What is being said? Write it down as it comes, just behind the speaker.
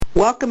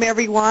Welcome,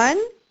 everyone,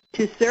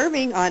 to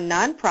Serving on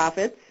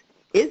Nonprofits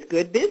is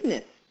Good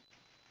Business.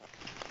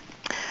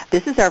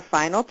 This is our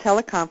final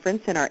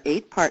teleconference in our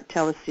 8-part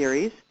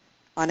teleseries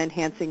on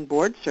enhancing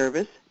board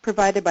service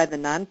provided by the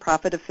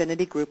Nonprofit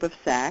Affinity Group of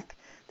SAC,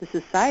 the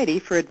Society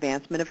for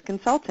Advancement of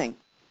Consulting.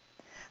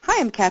 Hi,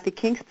 I'm Kathy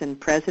Kingston,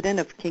 President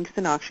of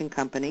Kingston Auction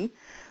Company,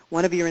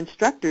 one of your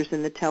instructors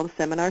in the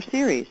teleseminar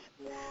series.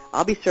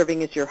 I'll be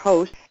serving as your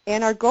host,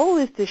 and our goal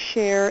is to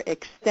share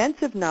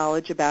extensive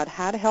knowledge about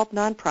how to help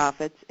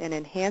nonprofits and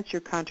enhance your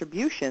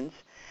contributions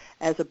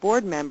as a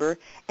board member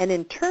and,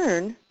 in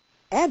turn,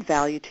 add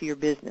value to your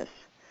business.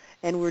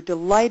 And we're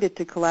delighted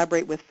to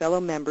collaborate with fellow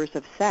members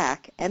of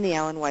SAC and the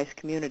Alan Weiss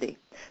community.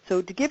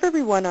 So to give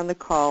everyone on the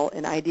call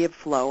an idea of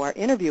flow, our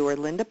interviewer,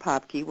 Linda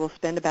Popke, will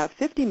spend about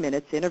 50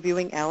 minutes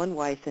interviewing Alan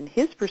Weiss and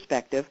his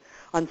perspective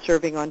on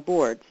serving on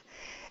boards.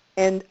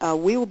 And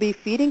we will be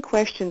feeding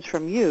questions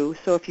from you,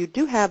 so if you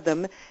do have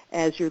them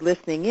as you're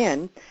listening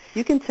in,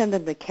 you can send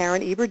them to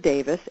Karen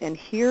Eber-Davis, and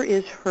here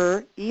is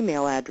her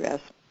email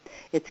address.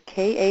 It's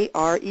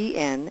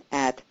Karen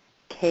at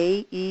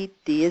KED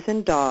as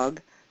in dog,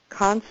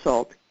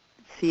 consult,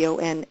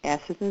 CONS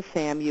as in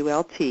Sam,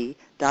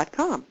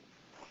 ULT.com.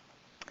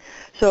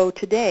 So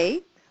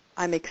today,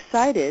 I'm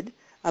excited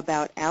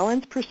about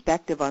Alan's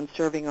perspective on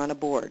serving on a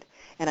board,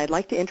 and I'd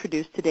like to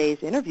introduce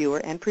today's interviewer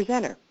and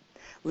presenter.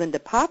 Linda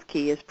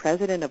Popke is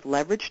president of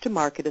Leverage to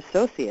Market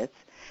Associates,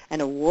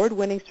 an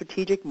award-winning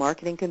strategic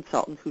marketing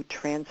consultant who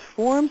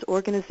transforms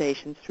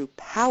organizations through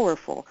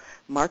powerful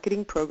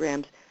marketing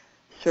programs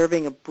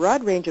serving a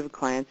broad range of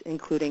clients,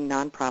 including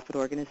nonprofit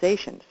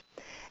organizations.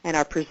 And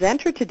our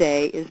presenter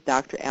today is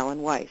Dr.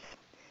 Alan Weiss.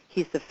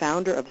 He's the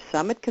founder of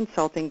Summit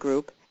Consulting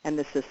Group and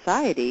the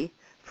Society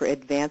for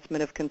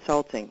Advancement of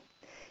Consulting.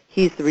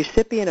 He's the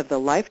recipient of the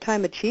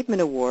Lifetime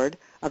Achievement Award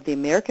of the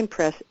American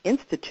Press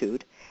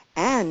Institute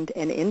and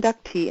an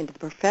inductee into the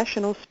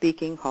Professional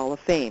Speaking Hall of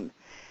Fame,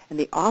 and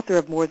the author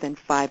of more than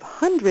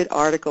 500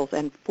 articles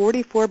and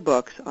 44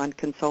 books on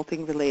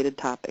consulting-related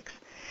topics.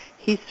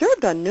 He's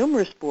served on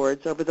numerous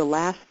boards over the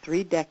last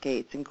 3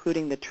 decades,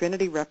 including the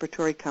Trinity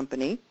Repertory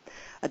Company,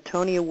 a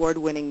Tony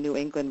Award-winning New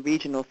England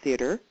Regional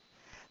Theater,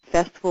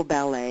 Festival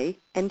Ballet,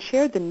 and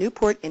chaired the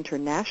Newport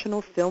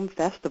International Film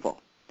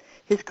Festival.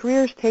 His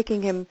career is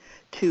taking him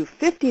to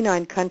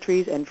 59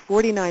 countries and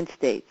 49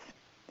 states.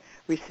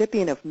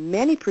 Recipient of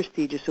many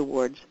prestigious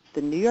awards,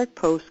 the New York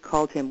Post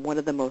called him one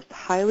of the most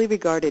highly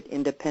regarded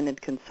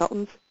independent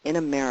consultants in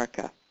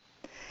America.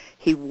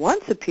 He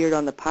once appeared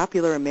on the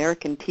popular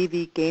American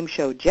TV game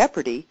show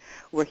Jeopardy!,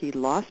 where he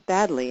lost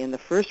badly in the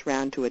first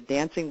round to a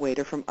dancing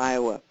waiter from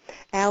Iowa.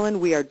 Alan,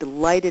 we are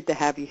delighted to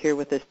have you here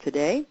with us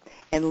today.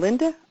 And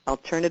Linda, I'll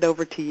turn it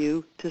over to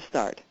you to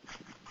start.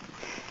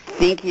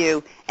 Thank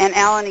you. And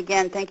Alan,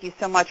 again, thank you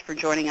so much for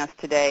joining us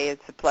today.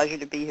 It's a pleasure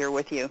to be here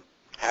with you.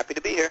 Happy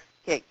to be here.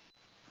 Okay.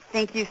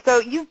 Thank you. So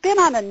you've been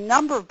on a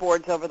number of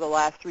boards over the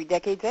last 3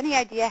 decades. Any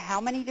idea how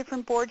many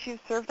different boards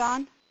you've served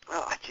on?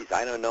 Oh, geez,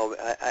 I don't know.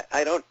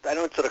 I don't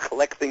sort of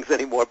collect things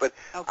anymore, but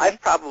okay. I've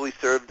probably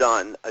served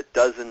on a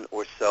dozen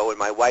or so, and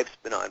my wife's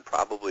been on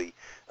probably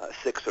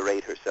 6 or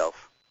 8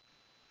 herself.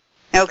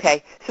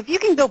 Okay. So if you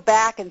can go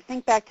back and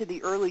think back to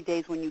the early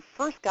days when you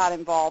first got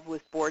involved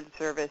with board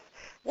service,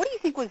 what do you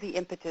think was the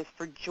impetus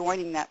for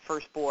joining that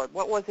first board?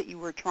 What was it you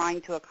were trying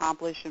to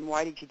accomplish, and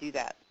why did you do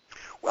that?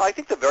 Well, I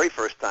think the very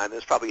first time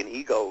there's probably an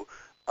ego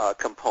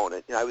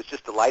component. You know, I was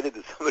just delighted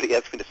that somebody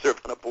asked me to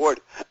serve on a board.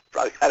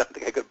 I don't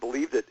think I could have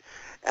believed it.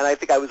 And I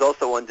think I was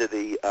also under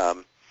the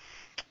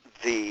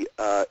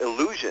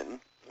illusion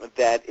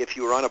that if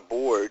you were on a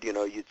board, you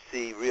know, you'd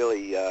see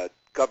really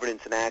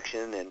governance in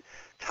action and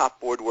top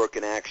board work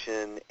in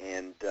action,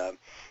 and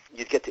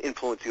you'd get to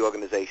influence the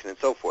organization and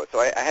so forth. So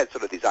I had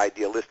sort of these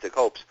idealistic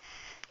hopes.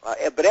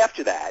 But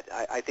after that,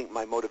 I think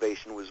my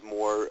motivation was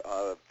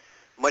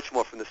much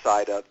more from the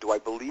side of, do I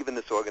believe in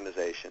this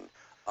organization?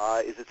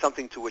 Is it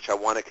something to which I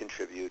want to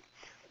contribute?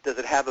 Does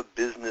it have a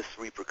business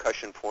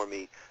repercussion for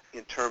me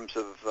in terms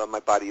of my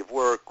body of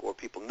work or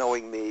people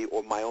knowing me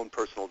or my own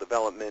personal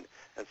development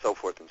and so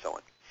forth and so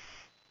on?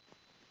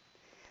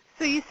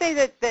 So you say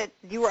that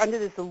you were under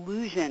this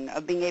illusion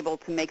of being able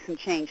to make some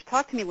change.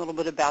 Talk to me a little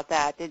bit about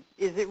that.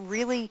 Is it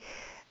really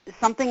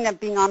something that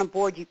being on a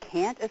board you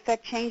can't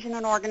affect change in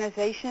an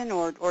organization,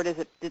 or does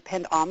it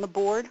depend on the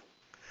board?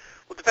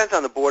 Well, it depends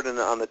on the board and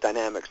on the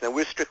dynamics. Now,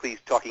 we're strictly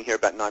talking here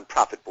about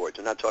nonprofit boards.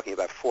 We're not talking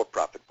about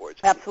for-profit boards.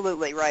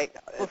 Absolutely, right.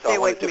 We'll stay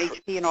away from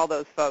HP and all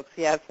those folks.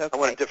 Yes, okay. I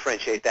want to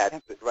differentiate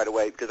that right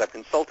away because I've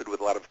consulted with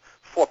a lot of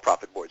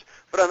for-profit boards.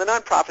 But on the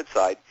nonprofit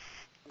side,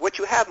 what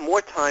you have more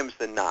times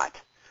than not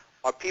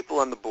are people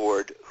on the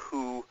board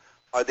who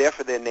are there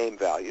for their name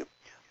value,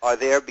 are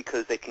there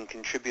because they can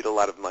contribute a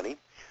lot of money,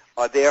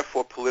 are there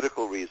for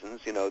political reasons.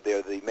 You know,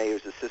 they're the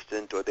mayor's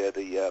assistant or they're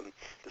the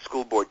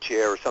school board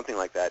chair or something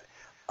like that.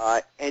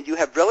 And you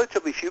have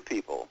relatively few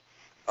people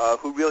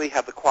who really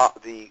have the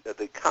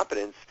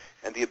competence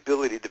and the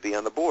ability to be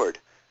on the board.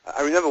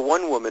 I remember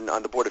one woman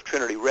on the board of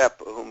Trinity Rep,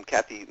 whom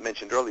Kathy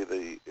mentioned earlier,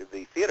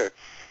 the theater.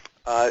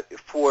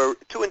 For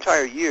 2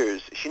 entire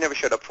years, she never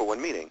showed up for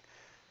one meeting.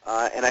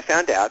 And I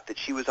found out that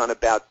she was on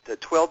about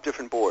 12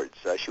 different boards.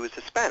 She was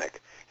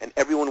Hispanic, and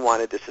everyone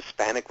wanted this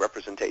Hispanic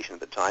representation at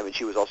the time, and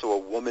she was also a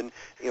woman.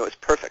 It's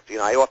perfect.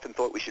 I often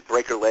thought we should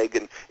break her leg,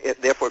 and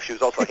therefore if she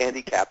was also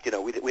handicapped,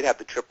 we'd have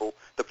the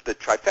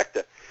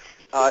trifecta.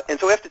 And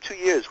so after 2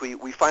 years,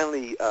 we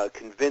finally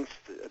convinced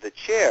the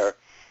chair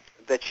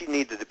that she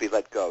needed to be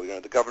let go.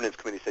 The governance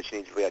committee said she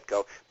needed to be let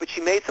go. But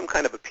she made some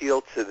kind of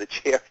appeal to the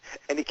chair,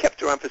 and he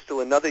kept her on for still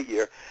another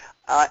year.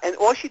 And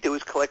all she did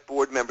was collect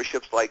board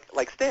memberships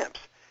like stamps.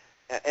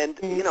 And,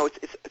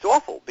 it's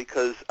awful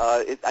because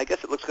I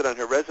guess it looks good on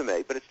her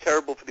resume, but it's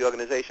terrible for the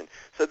organization.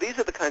 So these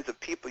are the kinds of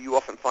people you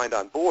often find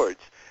on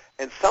boards.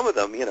 And some of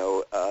them,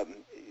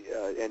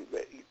 and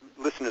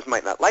listeners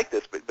might not like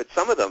this, but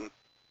some of them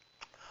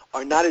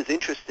are not as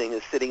interesting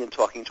as sitting and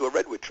talking to a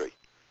redwood tree.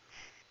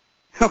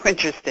 Oh,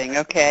 interesting.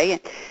 Okay.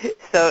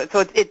 So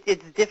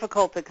it's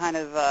difficult to kind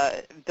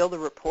of build a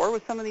rapport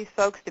with some of these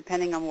folks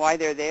depending on why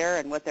they're there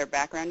and what their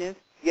background is?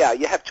 Yeah,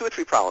 you have 2 or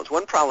 3 problems.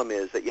 One problem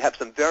is that you have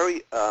some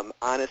very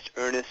honest,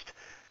 earnest,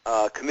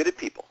 committed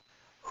people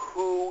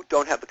who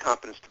don't have the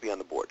competence to be on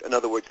the board. In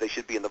other words, they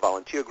should be in the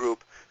volunteer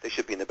group, they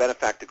should be in the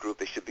benefactor group,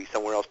 they should be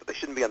somewhere else, but they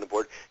shouldn't be on the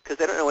board because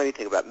they don't know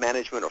anything about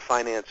management or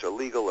finance or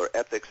legal or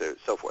ethics or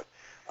so forth.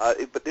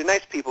 But they're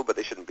nice people, but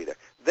they shouldn't be there.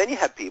 Then you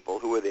have people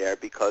who are there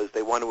because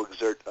they want to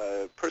exert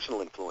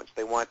personal influence.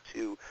 They want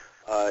to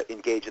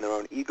engage in their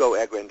own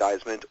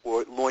ego-aggrandizement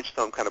or launch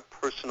some kind of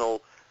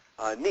personal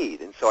need.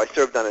 And so I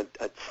served on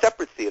a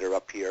separate theater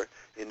up here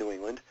in New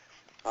England,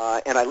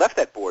 and I left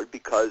that board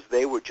because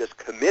they were just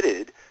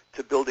committed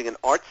to building an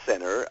art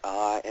center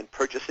and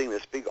purchasing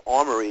this big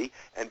armory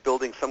and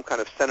building some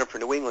kind of center for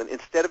New England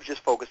instead of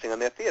just focusing on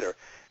their theater.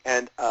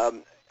 And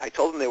I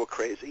told them they were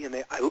crazy,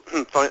 and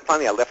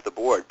finally I left the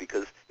board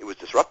because it was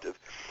disruptive.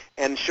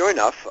 And sure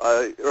enough,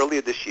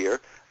 earlier this year,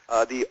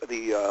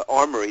 the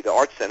armory, the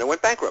art center,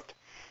 went bankrupt.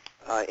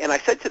 And I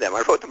said to them,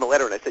 I wrote them a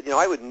letter, and I said,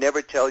 I would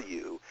never tell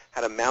you how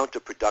to mount a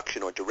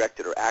production or direct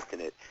it or act in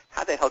it.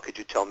 How the hell could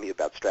you tell me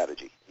about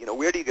strategy?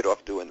 Where do you get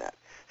off doing that?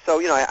 So,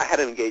 I had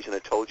to engage in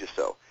a told you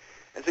so.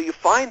 And so you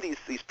find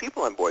these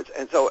people on boards.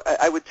 And so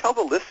I would tell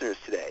the listeners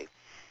today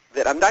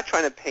that I'm not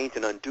trying to paint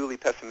an unduly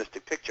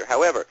pessimistic picture.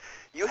 However,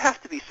 you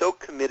have to be so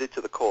committed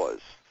to the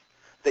cause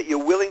that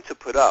you're willing to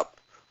put up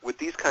with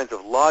these kinds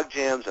of log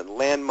jams and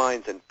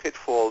landmines and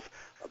pitfalls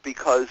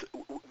because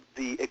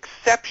the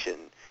exception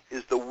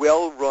is the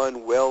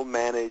well-run,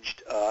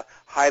 well-managed,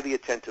 highly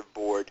attentive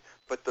board,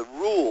 but the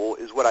rule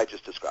is what I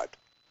just described.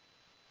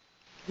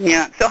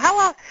 Yeah. So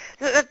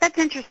that's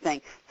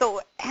interesting.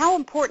 So how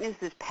important is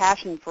this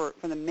passion for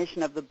the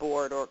mission of the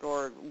board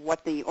or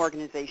what the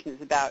organization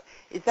is about?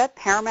 Is that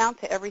paramount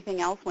to everything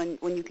else when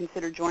you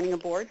consider joining a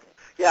board?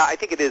 Yeah, I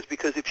think it is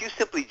because if you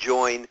simply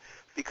join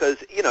because,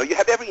 you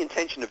have every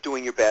intention of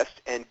doing your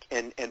best and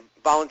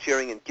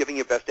volunteering and giving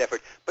your best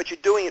effort, but you're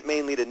doing it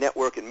mainly to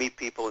network and meet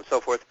people and so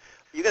forth,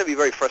 you're going to be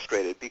very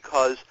frustrated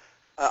because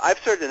I've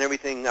served in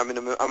everything. I'm a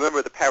member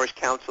of the parish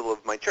council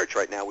of my church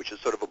right now, which is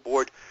sort of a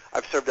board.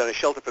 I've served on a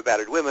shelter for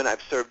battered women.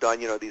 I've served on,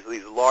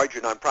 these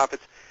larger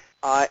nonprofits.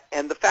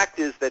 And the fact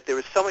is that there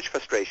is so much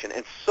frustration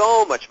and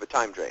so much of a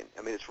time drain.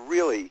 I mean, it's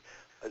really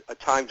a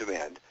time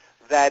demand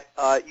that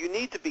you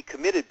need to be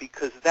committed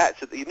because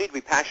you need to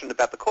be passionate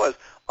about the cause.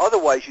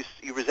 Otherwise,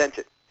 you resent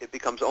it. It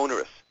becomes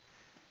onerous.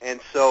 And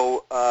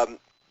so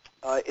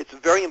it's a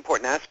very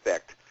important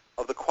aspect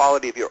of the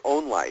quality of your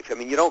own life. I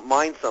mean, you don't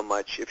mind so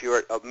much if you're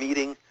at a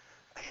meeting.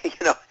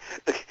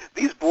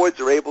 These boards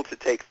are able to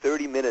take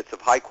 30 minutes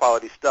of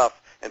high-quality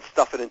stuff and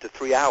stuff it into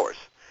 3 hours.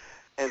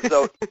 And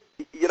so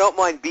you don't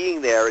mind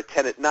being there at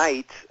 10 at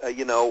night,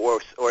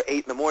 or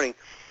 8 in the morning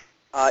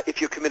if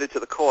you're committed to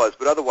the cause.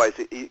 But otherwise,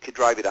 it could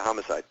drive you to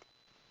homicide.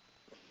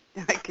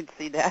 I could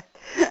see that.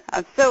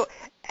 So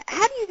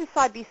how do you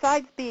decide,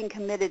 besides being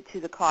committed to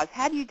the cause,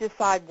 how do you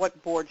decide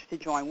what boards to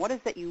join? What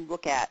is it you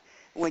look at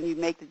when you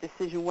make the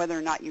decision whether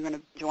or not you're going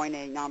to join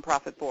a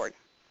nonprofit board?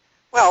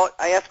 Well,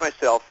 I ask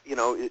myself,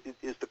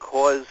 is the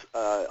cause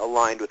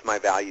aligned with my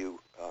values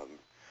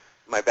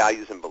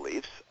and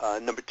beliefs?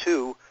 Number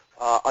 2,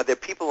 are there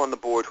people on the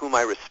board whom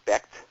I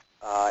respect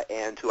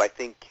and who I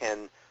think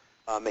can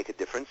make a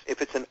difference?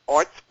 If it's an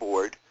arts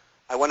board,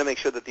 I want to make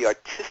sure that the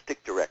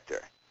artistic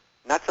director,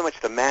 not so much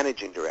the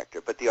managing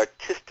director, but the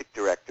artistic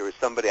director is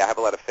somebody I have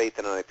a lot of faith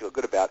in and I feel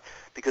good about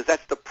because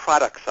that's the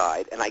product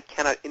side, and I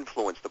cannot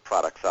influence the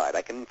product side.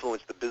 I can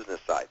influence the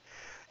business side.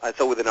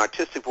 So with an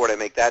artistic board, I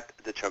make that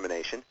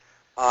determination.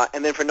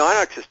 And then for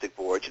non-artistic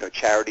boards,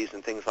 charities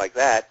and things like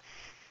that,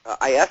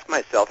 I ask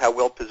myself how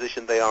well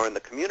positioned they are in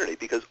the community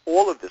because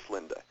all of this,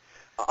 Linda,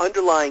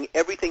 underlying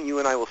everything you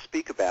and I will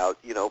speak about,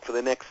 for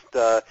the next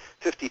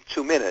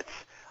 52 minutes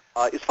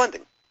is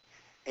funding.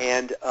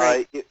 And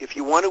right. If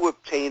you want to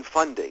obtain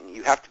funding,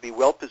 you have to be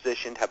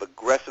well-positioned, have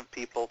aggressive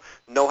people,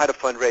 know how to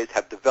fundraise,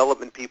 have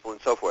development people, and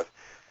so forth.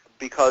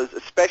 Because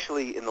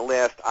especially in the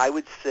last, I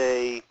would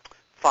say,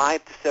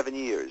 5 to 7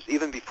 years,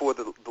 even before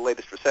the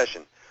latest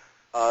recession,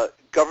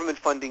 Government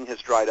funding has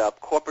dried up.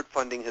 Corporate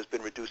funding has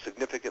been reduced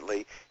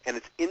significantly. And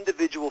it's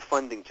individual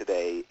funding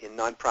today in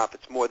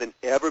nonprofits more than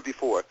ever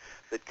before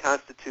that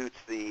constitutes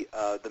the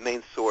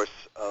main source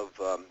of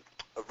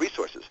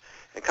resources.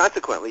 And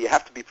consequently, you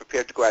have to be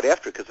prepared to go out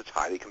after it because it's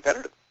highly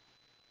competitive.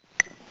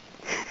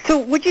 So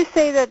would you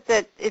say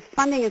that if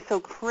funding is so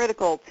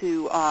critical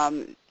to a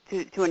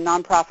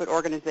nonprofit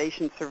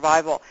organization's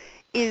survival,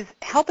 is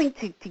helping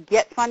to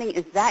get funding,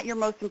 is that your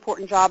most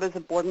important job as a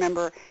board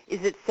member?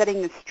 Is it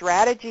setting the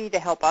strategy to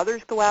help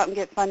others go out and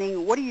get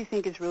funding? What do you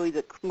think is really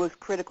the most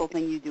critical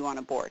thing you do on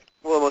a board?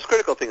 Well, the most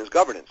critical thing is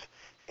governance.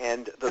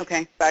 And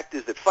the fact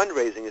is that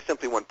fundraising is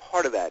simply one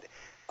part of that.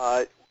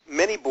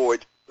 Many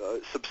boards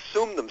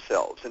subsume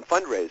themselves in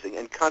fundraising,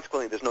 and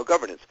consequently there's no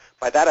governance.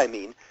 By that I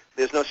mean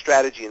there's no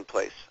strategy in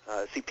place.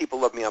 See,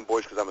 people love me on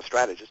boards because I'm a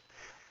strategist.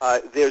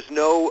 There's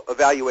no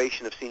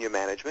evaluation of senior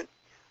management.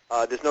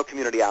 There's no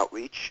community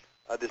outreach.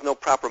 There's no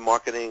proper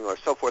marketing or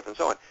so forth and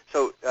so on.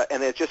 So,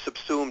 and it's just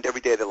subsumed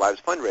every day of their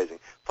lives fundraising.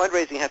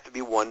 Fundraising has to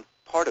be one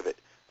part of it,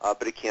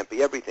 but it can't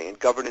be everything, and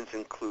governance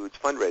includes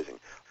fundraising.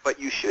 But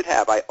you should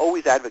have, I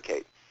always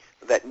advocate,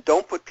 that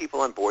don't put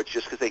people on boards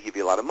just because they give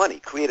you a lot of money.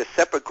 Create a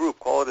separate group,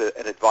 call it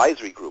an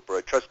advisory group or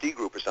a trustee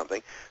group or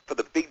something for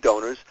the big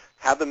donors.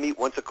 Have them meet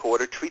once a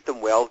quarter, treat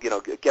them well,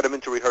 get them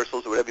into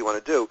rehearsals or whatever you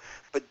want to do.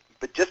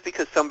 But just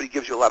because somebody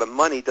gives you a lot of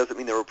money doesn't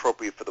mean they're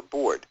appropriate for the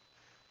board.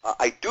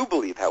 I do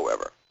believe,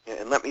 however,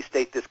 and let me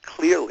state this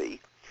clearly,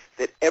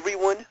 that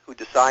everyone who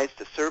decides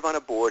to serve on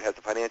a board has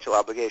a financial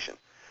obligation.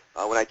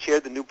 When I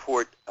chaired the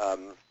Newport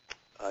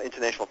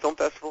International Film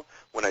Festival,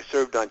 when I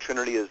served on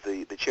Trinity as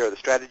the chair of the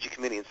strategy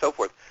committee and so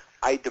forth,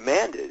 I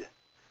demanded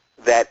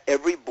that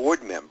every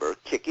board member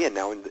kick in.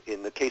 Now,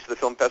 in the case of the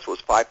film festival,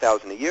 it was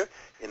 $5,000 a year.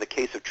 In the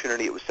case of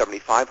Trinity, it was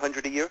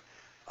 $7,500 a year.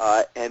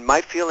 And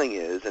my feeling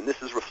is, and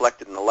this is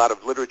reflected in a lot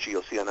of literature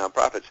you'll see on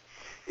nonprofits,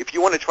 if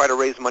you want to try to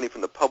raise money from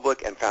the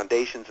public and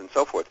foundations and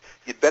so forth,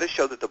 you'd better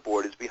show that the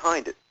board is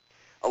behind it.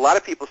 A lot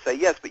of people say,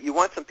 yes, but you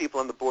want some people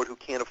on the board who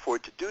can't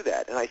afford to do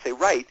that. And I say,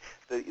 right,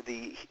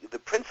 the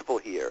principle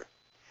here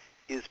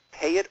is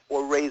pay it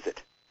or raise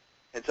it.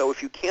 And so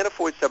if you can't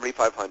afford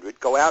 $7,500,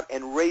 go out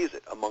and raise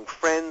it among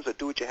friends or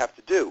do what you have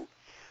to do.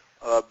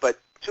 But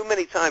too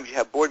many times you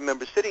have board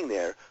members sitting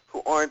there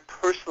who aren't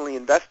personally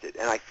invested,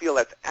 and I feel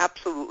that's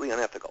absolutely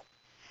unethical.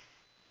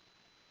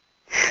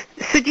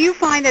 So do you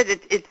find that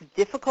it's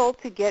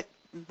difficult to get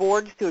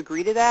boards to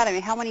agree to that? I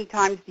mean, how many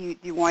times do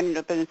you wind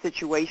up in a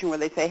situation where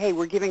they say, hey,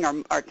 we're giving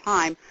our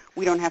time,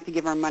 we don't have to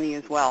give our money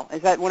as well?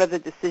 Is that one of the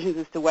decisions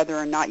as to whether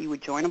or not you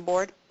would join a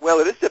board? Well,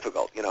 it is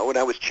difficult. When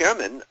I was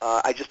chairman,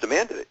 I just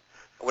demanded it.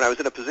 When I was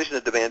in a position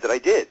to demand it, I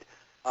did.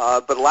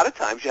 But a lot of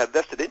times you have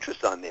vested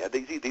interests on there.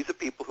 These are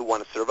people who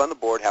want to serve on the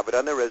board, have it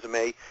on their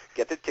resume,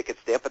 get their ticket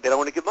stamp, but they don't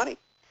want to give money.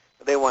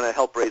 They want to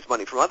help raise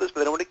money from others,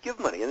 but they don't want to give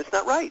money, and it's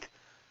not right.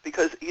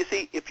 Because, you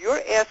see, if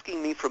you're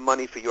asking me for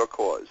money for your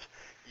cause,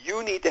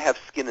 you need to have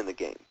skin in the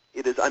game.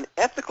 It is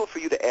unethical for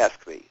you to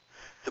ask me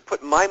to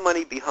put my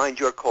money behind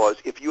your cause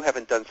if you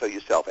haven't done so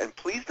yourself. And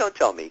please don't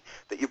tell me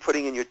that you're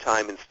putting in your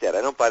time instead.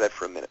 I don't buy that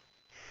for a minute.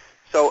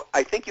 So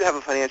I think you have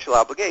a financial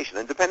obligation,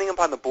 and depending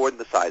upon the board and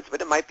the size of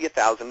it, it might be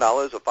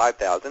 $1,000 or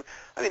 $5,000.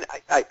 I mean,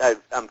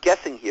 I'm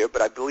guessing here,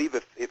 but I believe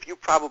if you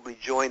probably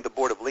joined the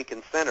board of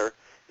Lincoln Center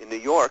in New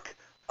York,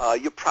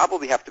 you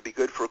probably have to be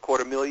good for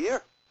 $250,000 a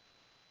year.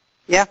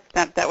 Yeah,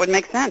 that would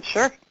make sense,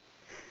 sure.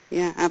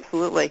 Yeah,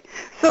 absolutely.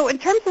 So in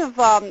terms of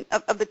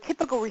the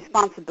typical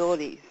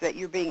responsibilities that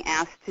you're being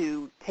asked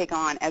to take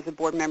on as a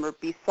board member,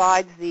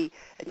 besides the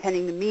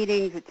attending the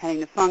meetings,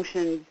 attending the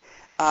functions,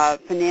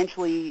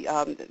 financially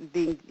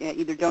being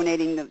either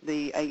donating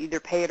the either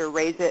pay it or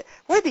raise it,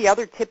 what are the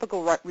other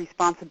typical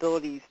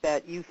responsibilities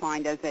that you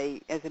find as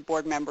a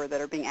board member that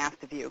are being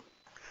asked of you?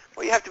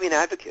 Well, you have to be an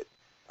advocate.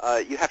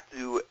 You have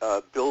to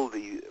build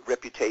the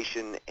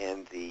reputation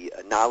and the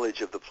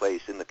knowledge of the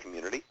place in the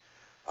community.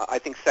 I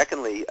think,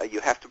 secondly, you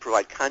have to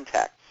provide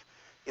contacts.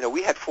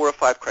 We had 4 or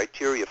 5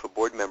 criteria for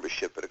board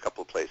membership at a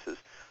couple of places.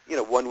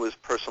 One was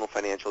personal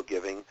financial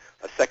giving.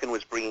 A second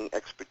was bringing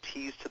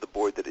expertise to the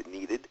board that it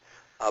needed.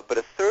 But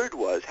a third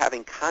was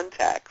having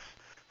contacts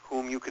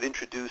whom you could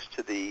introduce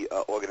to the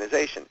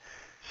organization.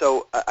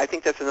 So I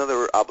think that's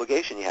another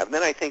obligation you have. And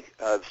then I think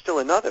still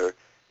another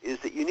is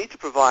that you need to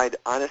provide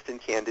honest and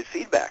candid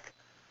feedback.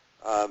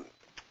 I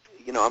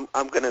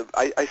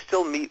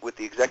still meet with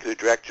the executive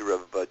director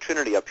of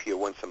Trinity up here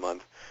once a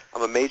month.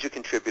 I'm a major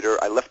contributor.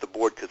 I left the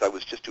board because I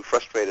was just too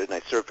frustrated, and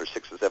I served for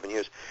 6 or 7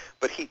 years.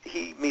 But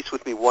he meets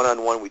with me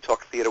one-on-one. We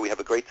talk theater. We have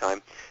a great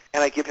time.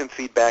 And I give him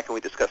feedback, and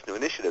we discuss new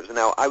initiatives. And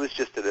now I was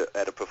just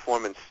at a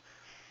performance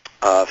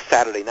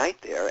Saturday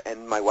night there,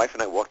 and my wife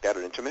and I walked out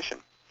at intermission.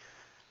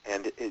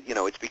 And,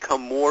 it's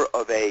become more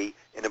of an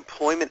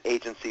employment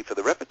agency for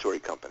the repertory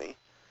company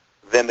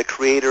than the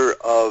creator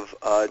of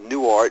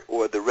new art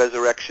or the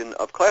resurrection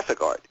of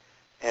classic art.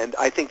 And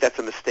I think that's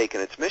a mistake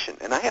in its mission,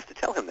 and I have to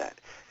tell him that.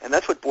 And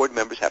that's what board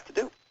members have to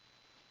do.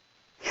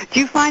 Do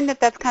you find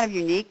that that's kind of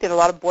unique, that a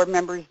lot of board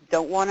members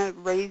don't want to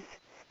raise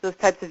those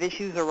types of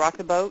issues or rock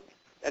the boat?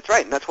 That's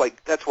right, and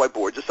that's why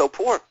boards are so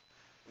poor.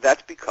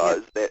 That's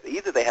because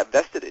either they have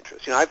vested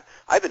interest. You know,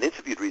 I've been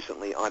interviewed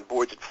recently on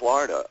boards in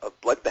Florida of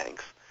blood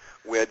banks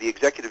where the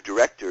executive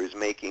director is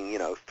making,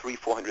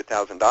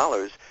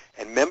 $300,000-$400,000,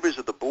 and members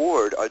of the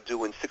board are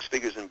doing six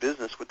figures in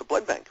business with the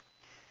blood bank.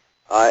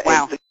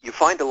 Wow. And you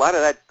find a lot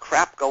of that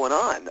crap going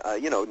on.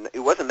 It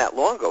wasn't that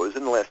long ago. It was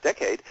in the last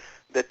decade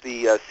that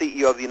the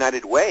CEO of the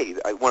United Way,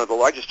 one of the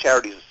largest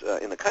charities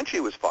in the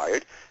country, was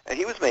fired, and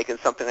he was making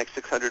something like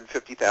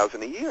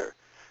 $650,000 a year.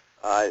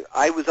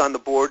 I was on the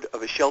board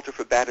of a shelter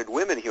for battered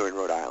women here in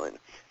Rhode Island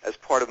as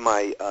part of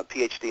my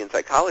PhD in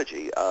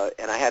psychology,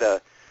 and I had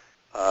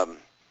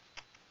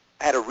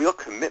a real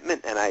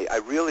commitment, and I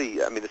really,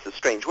 this is a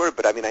strange word,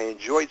 but I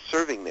enjoyed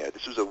serving there.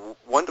 This was a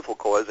wonderful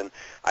cause, and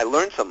I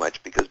learned so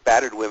much because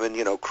battered women,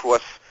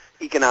 cross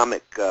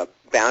economic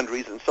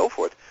boundaries and so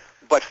forth.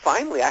 But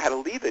finally, I had to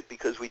leave it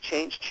because we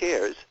changed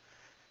chairs,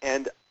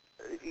 and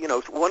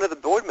one of the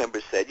board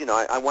members said,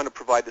 I want to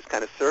provide this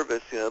kind of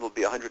service, it'll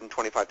be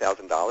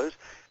 $125,000.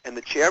 And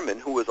the chairman,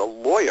 who was a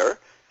lawyer,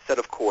 said,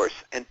 of course,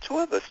 and two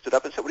of us stood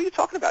up and said, what are you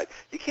talking about?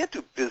 You can't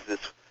do business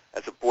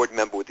as a board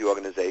member with the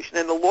organization.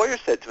 And the lawyer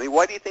said to me,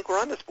 why do you think we're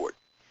on this board?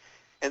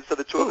 And so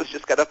the two of us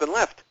just got up and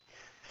left.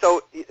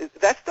 So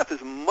that stuff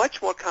is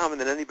much more common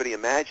than anybody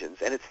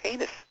imagines, and it's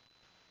heinous.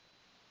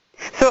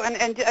 So, and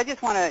I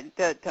just want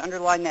to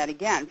underline that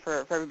again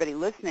for everybody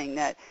listening,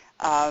 that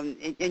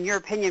in your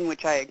opinion,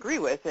 which I agree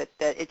with, that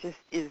it just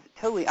is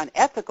totally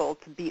unethical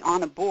to be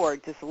on a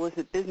board to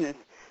solicit business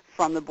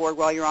from the board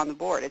while you're on the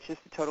board. It's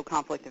just a total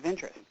conflict of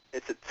interest.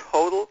 It's a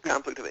total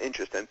conflict of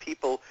interest, and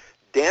people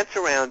dance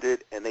around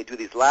it, and they do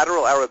these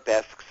lateral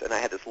arabesques. And I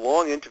had this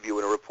long interview,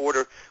 and a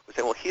reporter was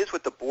saying, well, here's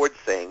what the board's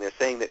saying. They're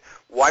saying that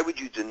why would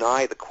you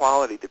deny the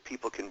quality that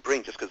people can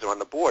bring just because they're on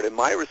the board? And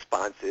my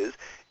response is,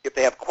 if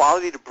they have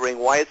quality to bring,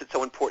 why is it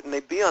so important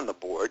they be on the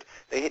board?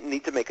 They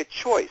need to make a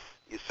choice.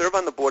 You serve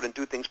on the board and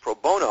do things pro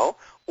bono,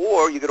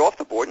 or you get off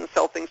the board and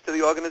sell things to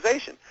the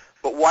organization.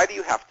 But why do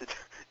you have to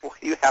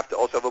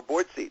also have a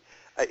board seat?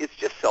 It's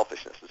just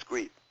selfishness. It's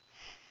greed.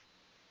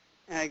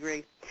 I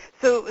agree.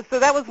 So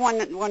that was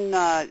one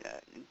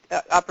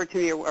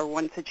opportunity or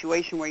one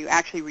situation where you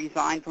actually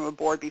resigned from a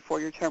board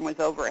before your term was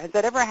over. Has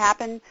that ever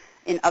happened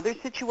in other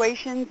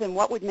situations, and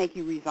what would make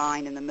you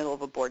resign in the middle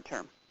of a board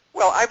term?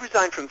 Well, I've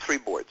resigned from 3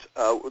 boards.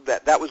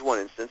 That was one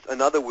instance.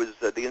 Another was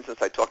the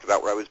instance I talked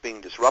about where I was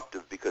being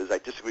disruptive because I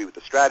disagreed with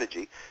the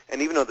strategy.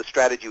 And even though the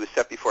strategy was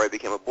set before I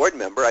became a board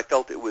member, I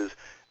felt it was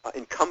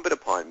incumbent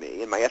upon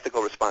me and my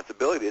ethical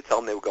responsibility to tell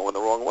them they were going the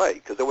wrong way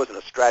because there wasn't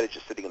a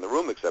strategist sitting in the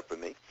room except for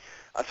me.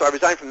 So I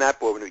resigned from that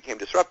board when it became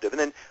disruptive. And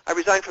then I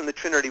resigned from the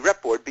Trinity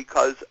Rep Board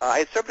because I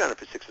had served on it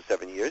for 6 or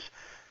 7 years.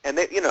 And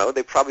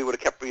they probably would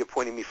have kept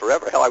reappointing me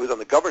forever. Hell, I was on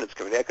the governance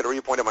committee. I could have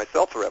reappointed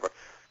myself forever.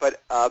 But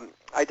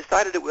I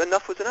decided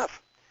enough was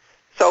enough.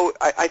 So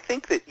I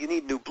think that you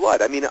need new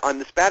blood. On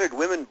this battered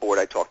women board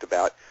I talked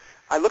about,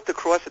 I looked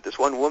across at this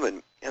one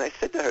woman, and I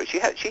said to her, she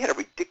had a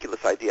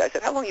ridiculous idea. I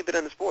said, how long have you been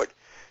on this board?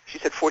 She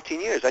said,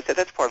 14 years. I said,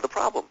 that's part of the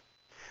problem.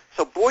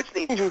 So boards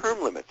need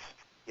term limits,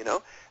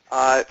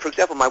 For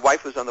example, my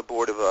wife was on the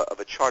board of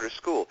a charter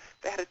school.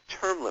 They had a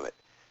term limit,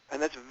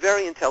 and that's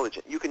very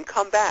intelligent. You can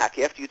come back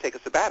after you take a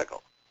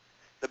sabbatical.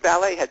 The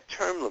ballet had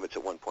term limits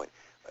at one point.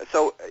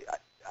 So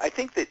I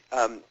think that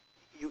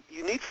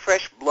you need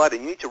fresh blood,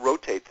 and you need to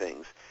rotate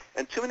things.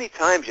 And too many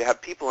times you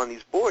have people on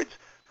these boards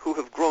who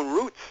have grown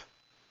roots.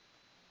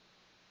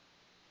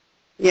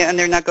 Yeah, and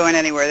they're not going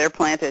anywhere. They're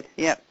planted.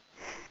 Yep.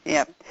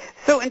 Yep.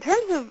 So in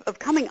terms of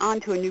coming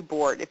onto a new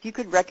board, if you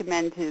could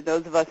recommend to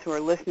those of us who are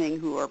listening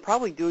who are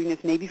probably doing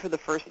this maybe for the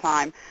first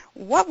time,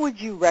 what would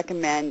you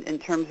recommend in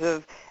terms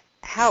of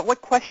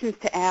what questions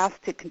to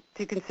ask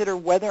to consider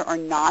whether or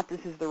not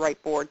this is the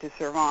right board to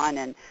serve on,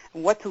 and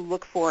what to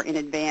look for in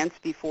advance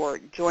before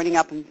joining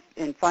up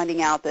and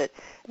finding out that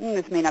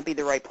this may not be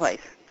the right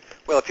place?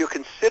 Well, if you're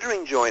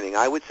considering joining,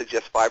 I would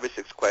suggest 5 or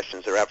 6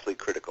 questions that are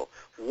absolutely critical.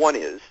 One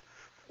is,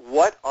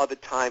 what are the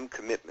time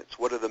commitments?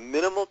 What are the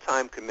minimal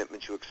time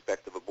commitments you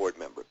expect of a board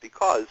member?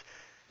 Because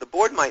the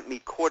board might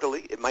meet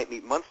quarterly, it might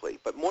meet monthly,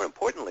 but more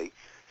importantly,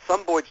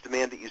 some boards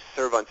demand that you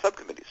serve on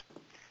subcommittees.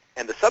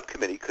 And the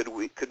subcommittee could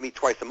meet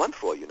twice a month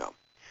for all you know.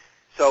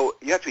 So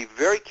you have to be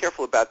very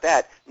careful about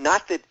that.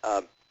 Not that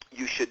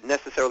you should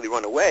necessarily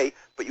run away,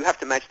 but you have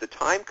to match the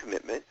time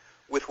commitment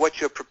with what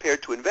you're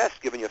prepared to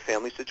invest, given your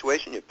family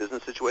situation, your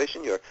business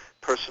situation, your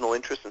personal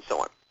interests, and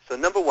so on. So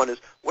number 1 is,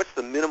 what's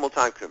the minimal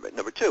time commitment?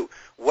 Number 2,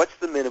 what's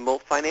the minimal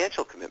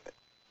financial commitment?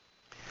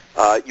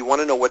 You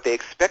want to know what they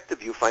expect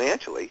of you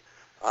financially,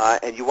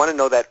 and you want to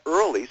know that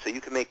early so you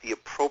can make the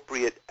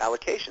appropriate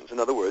allocations. In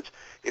other words,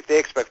 if they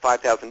expect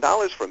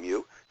 $5,000 from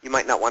you, you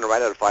might not want to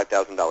write out a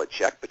 $5,000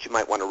 check, but you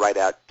might want to write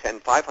out 10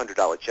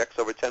 $500 checks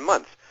over 10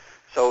 months.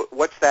 So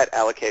what's that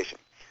allocation?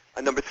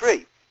 Number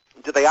 3,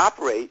 do they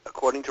operate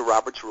according to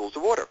Robert's Rules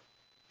of Order?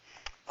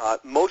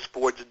 Most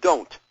boards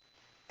don't,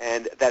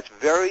 and that's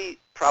very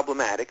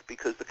problematic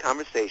because the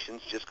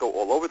conversations just go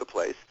all over the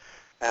place,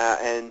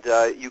 and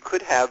you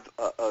could have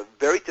a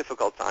very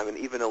difficult time and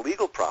even a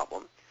legal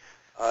problem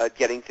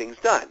getting things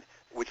done,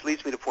 which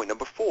leads me to point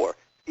number 4.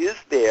 is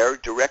there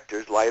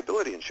director's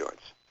liability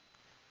insurance?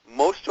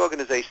 Most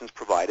organizations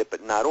provide it,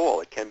 but not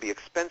all. It can be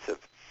expensive.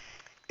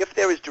 If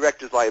there is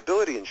director's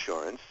liability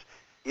insurance,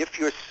 if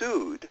you're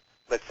sued,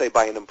 let's say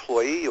by an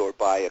employee or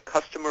by a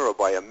customer or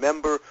by a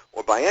member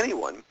or by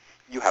anyone,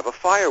 you have a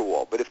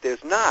firewall. But if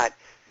there's not,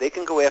 they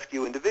can go after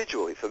you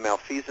individually for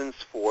malfeasance,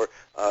 for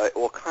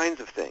all kinds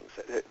of things.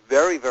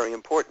 Very, very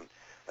important,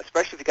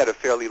 especially if you've got a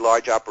fairly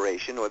large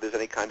operation or there's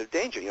any kind of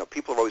danger. You know,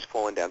 people are always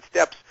falling down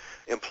steps.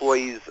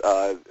 Employees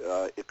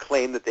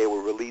claim that they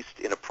were released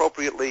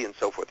inappropriately and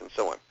so forth and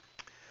so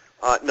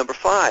on. Number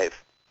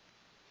 5,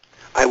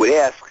 I would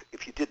ask,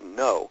 if you didn't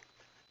know,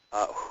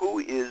 who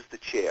is the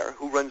chair,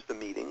 who runs the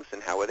meetings,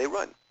 and how are they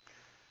run?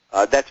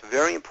 That's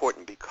very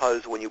important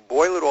because when you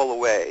boil it all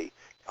away,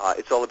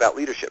 it's all about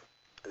leadership.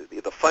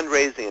 The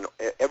fundraising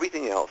and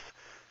everything else,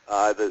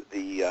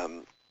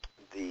 the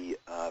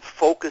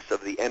focus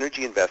of the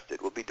energy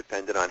invested will be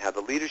dependent on how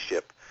the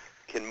leadership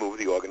can move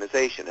the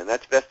organization, and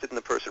that's vested in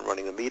the person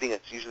running the meeting.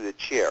 It's usually the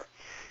chair.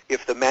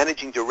 If the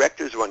managing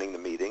director is running the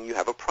meeting, you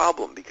have a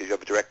problem because you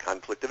have a direct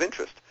conflict of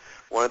interest.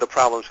 One of the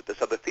problems with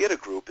this other theater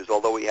group is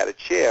although we had a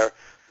chair,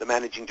 the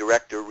managing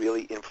director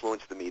really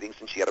influenced the meetings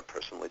and she had a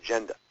personal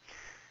agenda.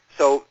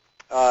 So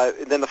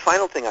then the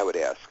final thing I would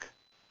ask,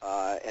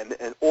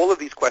 and all of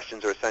these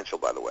questions are essential,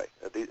 by the way.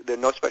 They're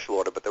no special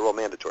order, but they're all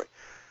mandatory.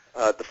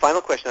 The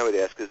final question I would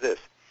ask is this.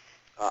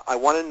 I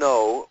want to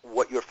know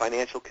what your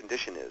financial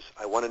condition is.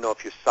 I want to know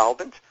if you're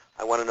solvent.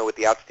 I want to know what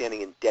the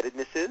outstanding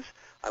indebtedness is.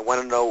 I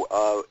want to know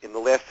in the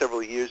last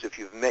several years if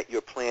you've met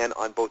your plan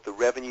on both the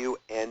revenue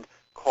and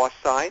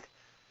cost side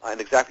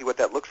and exactly what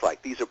that looks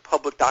like. These are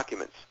public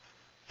documents,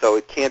 so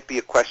it can't be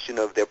a question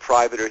of they're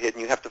private or hidden.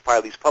 You have to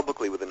file these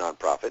publicly with a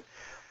nonprofit,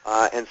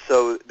 and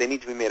so they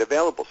need to be made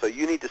available. So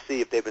you need to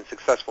see if they've been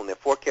successful in their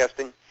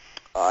forecasting,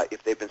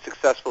 if they've been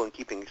successful in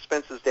keeping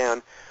expenses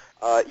down.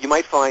 You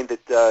might find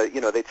that,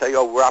 they tell you,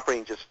 oh, we're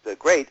operating just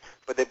great,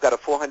 but they've got a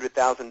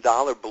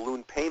 $400,000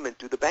 balloon payment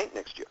due the bank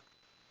next year.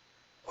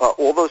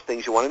 All those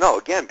things you want to know,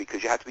 again,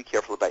 because you have to be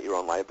careful about your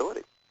own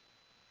liability.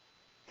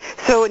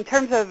 So in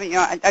terms of,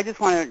 I just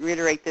want to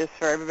reiterate this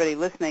for everybody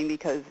listening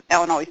because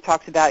Ellen always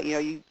talks about,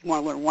 you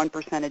want to learn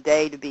 1% a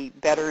day to be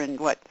better in,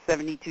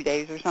 72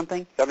 days or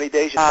something? 70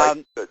 days, you're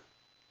good.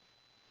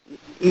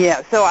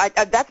 Yeah, so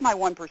that's my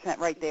 1%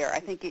 right there. I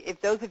think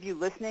if those of you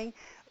listening,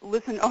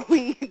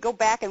 go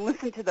back and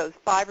listen to those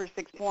 5 or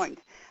 6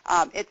 points.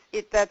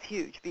 That's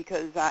huge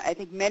because I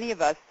think many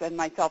of us, and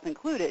myself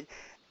included,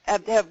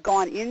 have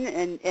gone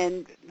in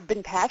and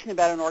been passionate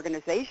about an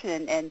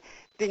organization and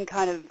been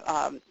kind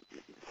of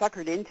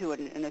suckered into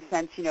it in a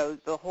sense,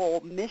 the whole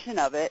mission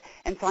of it,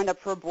 and signed up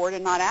for a board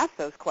and not asked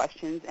those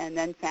questions, and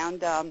then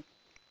found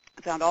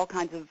all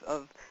kinds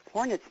of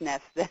hornet's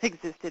nests that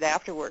existed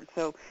afterwards.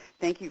 So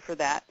thank you for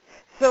that.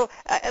 So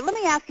let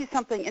me ask you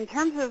something. In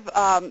terms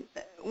of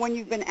when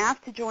you've been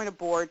asked to join a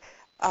board,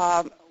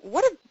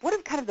 what are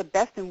kind of the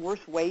best and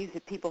worst ways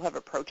that people have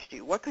approached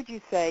you? What could you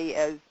say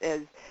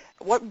as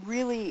what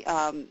really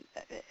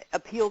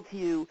appealed to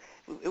you?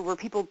 Were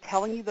people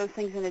telling you those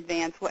things in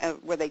advance?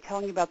 Were they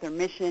telling you about their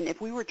mission?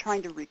 If we were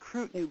trying to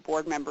recruit new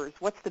board members,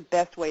 what's the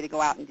best way to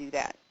go out and do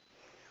that?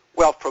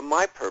 Well, for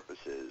my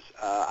purposes,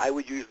 I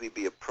would usually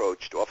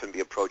often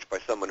be approached by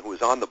someone who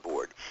is on the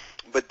board.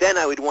 But then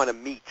I would want to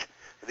meet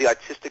the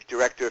artistic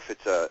director, if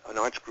it's an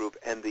arts group,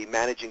 and the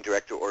managing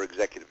director or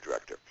executive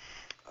director.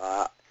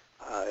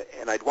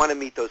 And I'd want to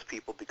meet those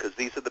people because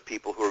these are the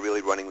people who are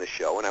really running the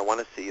show, and I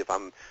want to see if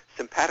I'm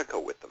simpatico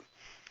with them.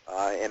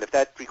 And if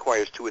that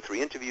requires 2 or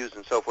 3 interviews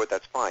and so forth,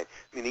 that's fine.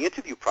 I mean, the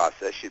interview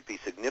process should be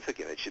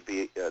significant. It should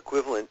be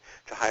equivalent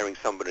to hiring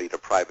somebody at a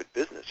private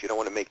business. You don't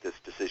want to make this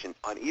decision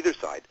on either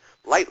side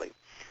lightly.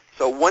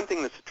 So one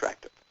thing that's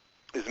attractive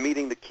is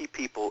meeting the key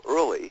people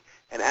early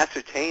and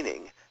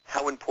ascertaining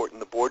how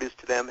important the board is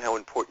to them, how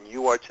important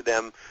you are to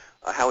them,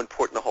 how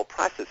important the whole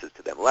process is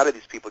to them. A lot of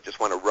these people just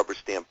want a rubber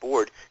stamp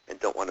board and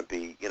don't want to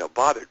be,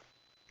 bothered.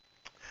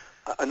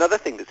 Another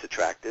thing that's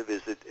attractive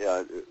is that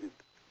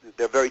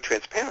they're very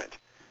transparent.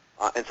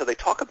 And so they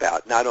talk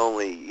about not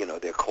only,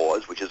 their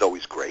cause, which is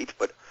always great,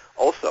 but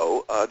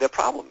also their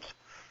problems.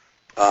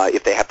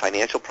 If they have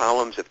financial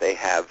problems, if they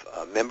have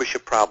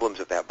membership problems,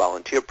 if they have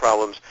volunteer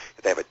problems,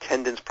 if they have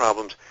attendance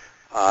problems.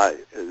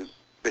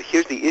 But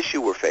here's the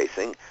issue we're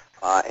facing,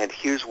 and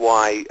here's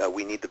why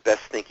we need the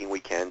best thinking we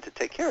can to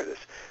take care of this.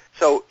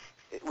 So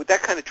with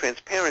that kind of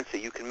transparency,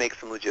 you can make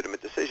some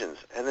legitimate decisions.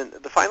 And then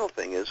the final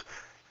thing is,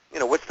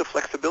 what's the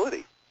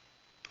flexibility?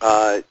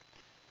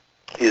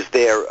 Is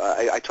there,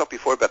 I talked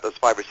before about those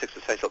 5 or 6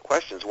 essential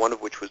questions, one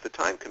of which was the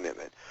time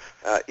commitment.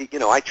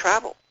 I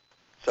travel.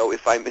 So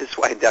if I miss,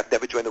 I'd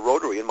never join the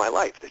Rotary in my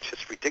life. That's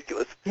just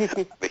ridiculous.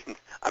 I mean,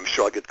 I'm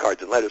sure I'll get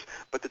cards and letters,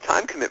 but the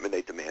time commitment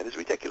they demand is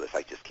ridiculous.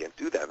 I just can't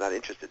do that. I'm not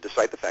interested,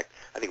 despite the fact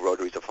I think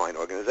Rotary is a fine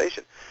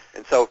organization.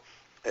 And so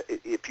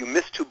if you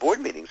miss 2 board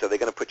meetings, are they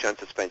going to put you on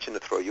suspension to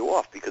throw you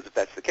off? Because if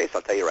that's the case,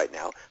 I'll tell you right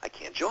now, I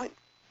can't join.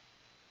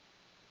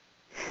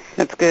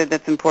 That's good.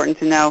 That's important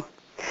to know.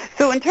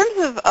 So in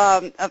terms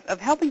of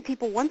helping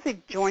people once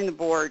they've joined the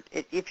board,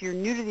 if you're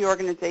new to the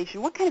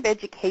organization, what kind of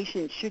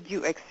education should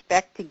you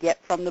expect to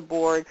get from the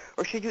board,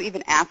 or should you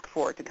even ask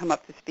for it to come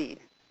up to speed?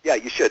 Yeah,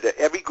 you should.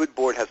 Every good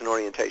board has an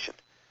orientation,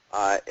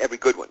 every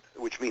good one,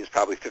 which means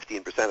probably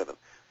 15% of them.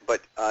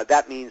 But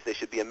that means there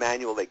should be a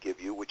manual they give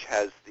you, which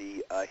has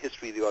the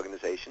history of the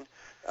organization.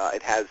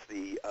 It has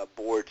the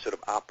board sort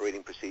of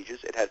operating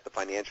procedures. It has the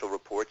financial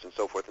reports and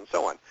so forth and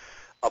so on.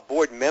 A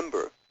board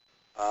member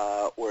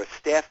or a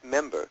staff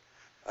member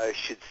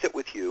should sit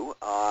with you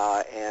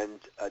and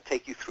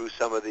take you through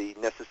some of the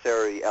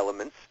necessary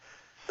elements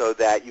so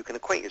that you can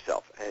acquaint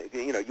yourself.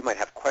 You might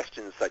have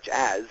questions such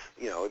as,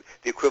 the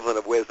equivalent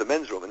of where's the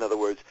men's room? In other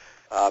words,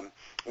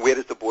 where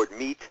does the board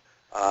meet?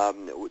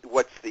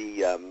 What's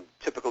the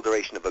typical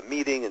duration of a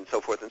meeting, and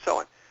so forth and so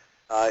on.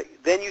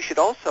 Then you should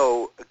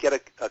also get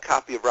a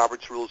copy of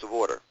Robert's Rules of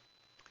Order.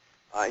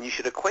 And you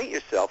should acquaint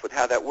yourself with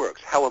how that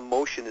works, how a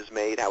motion is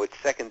made, how it's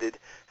seconded,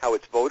 how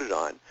it's voted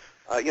on.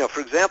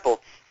 For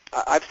example,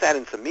 I've sat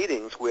in some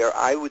meetings where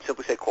I would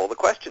simply say, call the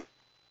question.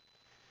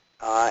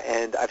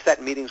 And I've sat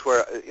in meetings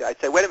where I'd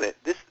say, wait a minute,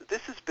 this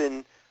has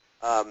been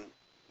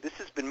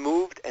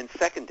moved and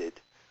seconded.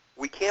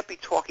 We can't be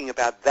talking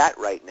about that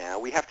right now.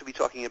 We have to be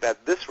talking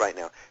about this right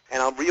now.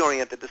 And I'll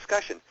reorient the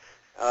discussion.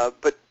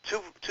 But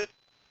too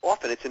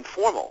often it's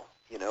informal,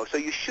 So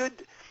you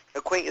should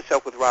acquaint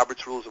yourself with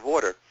Robert's Rules of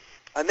Order.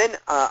 And then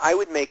I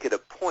would make it a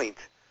point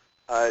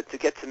to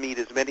get to meet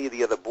as many of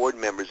the other board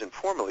members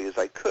informally as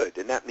I could.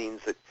 And that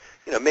means that,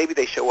 maybe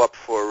they show up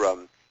for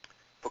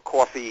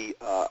coffee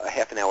a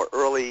half an hour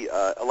early.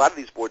 A lot of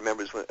these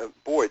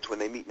boards, when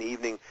they meet in the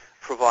evening,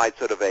 provide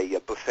sort of a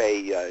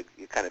buffet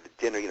kind of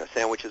dinner,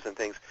 sandwiches and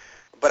things.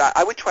 But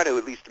I would try to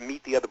at least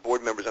meet the other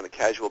board members on a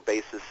casual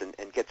basis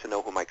and get to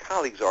know who my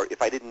colleagues are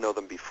if I didn't know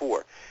them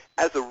before.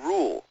 As a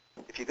rule,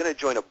 if you're going to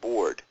join a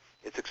board,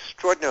 it's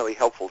extraordinarily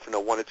helpful to know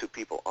one or two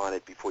people on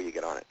it before you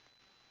get on it.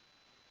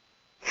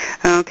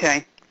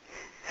 Okay.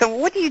 So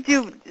what do you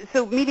do?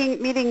 So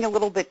meeting a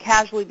little bit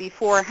casually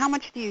before, how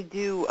much do you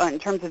do in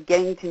terms of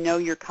getting to know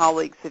your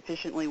colleagues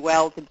sufficiently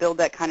well to build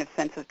that kind of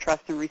sense of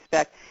trust and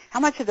respect? How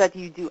much of that do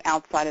you do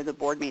outside of the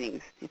board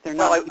meetings? If they're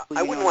not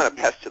I wouldn't want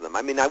to pester them.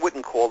 I mean, I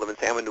wouldn't call them and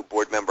say, I'm a new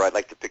board member. I'd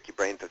like to pick your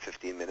brain for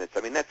 15 minutes.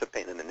 I mean, that's a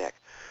pain in the neck.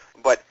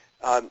 But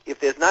if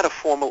there's not a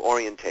formal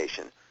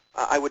orientation,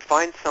 I would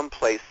find some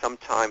place, some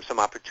time, some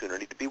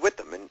opportunity to be with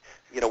them. And,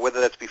 whether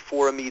that's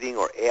before a meeting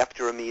or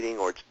after a meeting,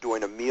 or it's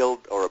during a meal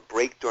or a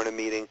break during a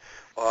meeting,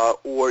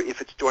 or if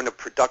it's during a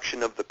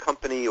production of the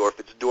company, or if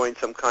it's during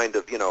some kind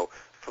of,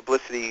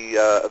 publicity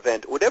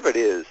event, whatever it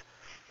is,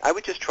 I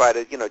would just try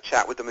to,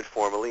 chat with them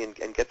informally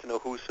and get to know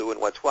who's who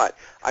and what's what.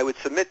 I would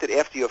submit that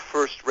after your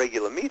first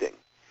regular meeting,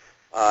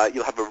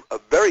 you'll have a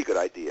very good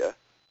idea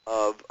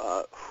of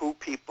who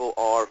people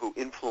are who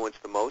influence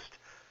the most,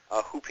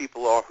 who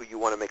people are who you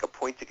want to make a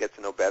point to get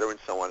to know better, and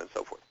so on and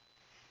so forth.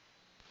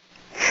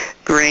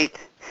 Great.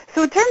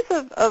 So in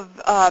terms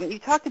of you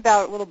talked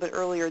about a little bit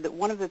earlier that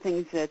one of the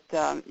things that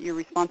your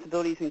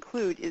responsibilities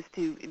include is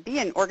to be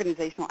an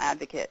organizational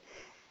advocate.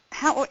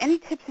 Any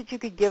tips that you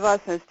could give us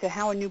as to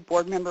how a new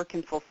board member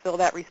can fulfill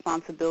that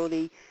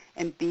responsibility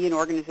and be an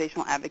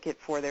organizational advocate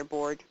for their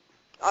board?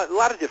 A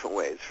lot of different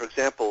ways. For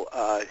example,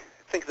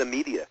 think of the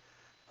media.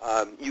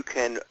 You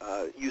can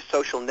use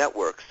social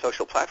networks,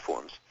 social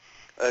platforms,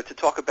 to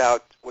talk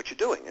about what you're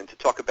doing and to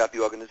talk about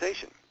the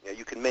organization.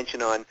 You can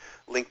mention on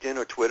LinkedIn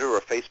or Twitter or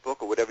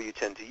Facebook or whatever you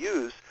tend to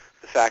use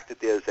the fact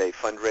that there's a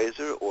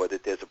fundraiser or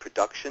that there's a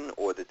production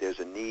or that there's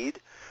a need.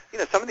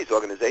 Some of these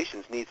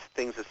organizations need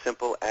things as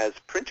simple as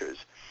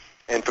printers.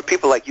 And for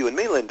people like you and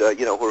me, Linda,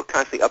 who are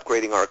constantly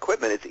upgrading our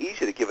equipment, it's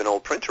easy to give an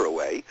old printer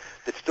away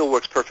that still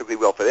works perfectly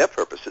well for their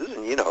purposes.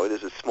 And,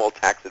 there's a small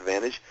tax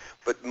advantage,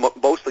 but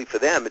mostly for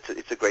them,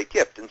 it's a great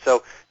gift. And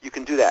so you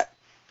can do that.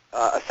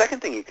 A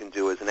second thing you can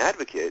do as an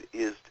advocate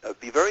is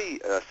be very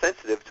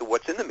sensitive to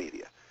what's in the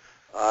media.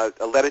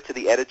 A letter to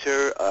the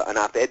editor, an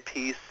op-ed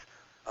piece,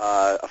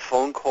 a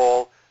phone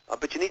call,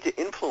 but you need to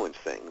influence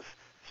things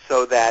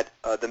so that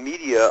the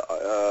media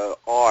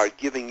are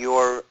giving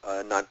your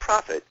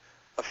nonprofit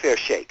a fair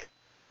shake.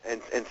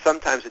 And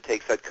sometimes it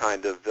takes that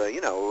kind of,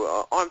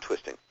 arm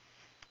twisting.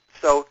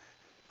 So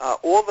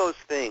all those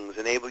things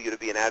enable you to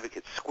be an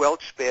advocate.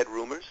 Squelch bad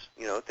rumors,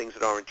 things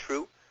that aren't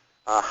true.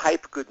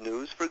 Hype good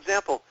news. For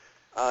example,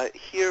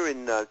 here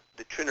in the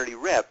Trinity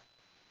Rep,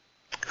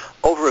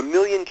 over 1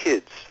 million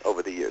kids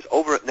over the years.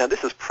 Now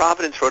this is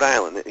Providence, Rhode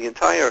Island. The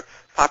entire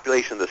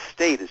population of the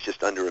state is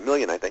just under 1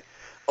 million, I think.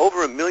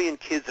 Over 1 million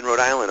kids in Rhode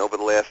Island over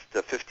the last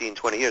 15,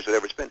 20 years,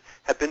 whatever it's been,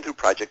 have been through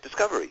Project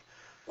Discovery,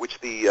 which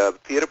the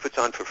theater puts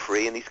on for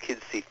free, and these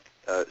kids see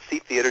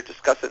theater,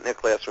 discuss it in their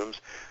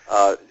classrooms.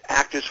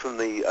 Actors from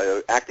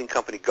the acting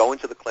company go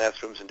into the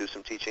classrooms and do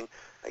some teaching.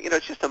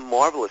 It's just a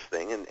marvelous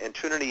thing, and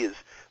Trinity is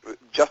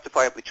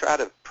justifiably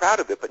proud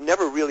of it, but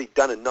never really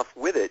done enough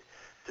with it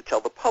to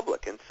tell the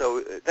public. And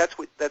so that's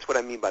what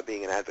I mean by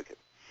being an advocate.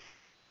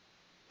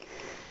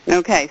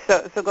 Okay,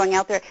 so going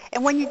out there.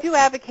 And when you do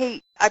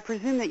advocate, I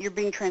presume that you're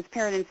being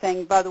transparent and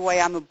saying, by the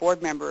way, I'm a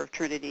board member of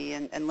Trinity,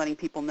 and letting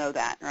people know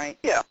that, right?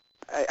 Yeah,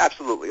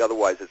 absolutely.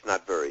 Otherwise, it's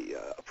not very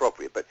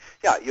appropriate. But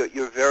yeah,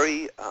 you're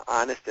very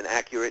honest and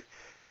accurate,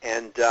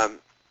 and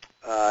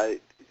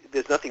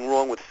there's nothing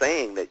wrong with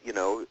saying that,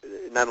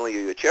 not only are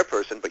you a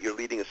chairperson, but you're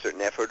leading a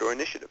certain effort or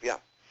initiative. Yeah.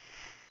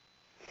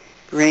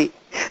 Great.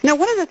 Now,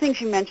 one of the things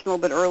you mentioned a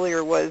little bit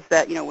earlier was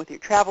that, with your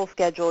travel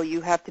schedule,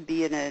 you have to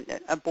be in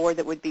a board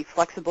that would be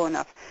flexible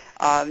enough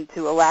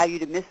to allow you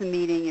to miss a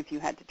meeting if you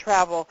had to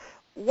travel.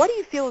 What do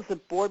you feel is the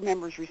board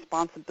member's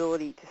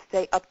responsibility to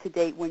stay up to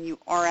date when you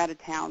are out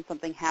of town,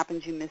 something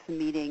happens, you miss a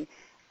meeting?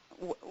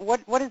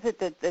 What is it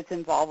that's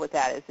involved with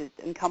that? Is it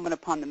incumbent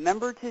upon the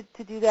member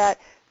to do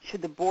that?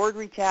 Should the board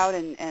reach out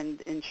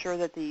and ensure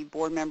that the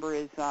board member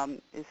is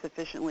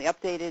sufficiently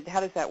updated? How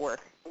does that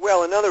work?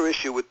 Well, another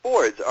issue with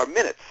boards are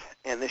minutes,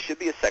 and there should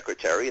be a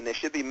secretary, and there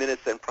should be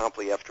minutes then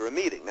promptly after a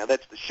meeting. Now,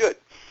 that's the should.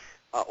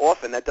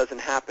 Often that doesn't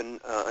happen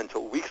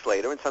until weeks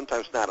later, and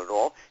sometimes not at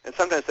all, and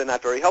sometimes they're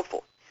not very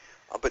helpful.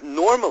 But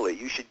normally,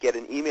 you should get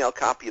an email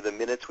copy of the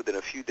minutes within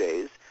a few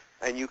days,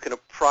 and you can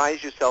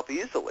apprise yourself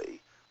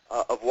easily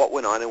of what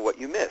went on and what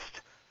you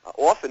missed.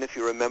 Often, if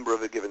you're a member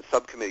of a given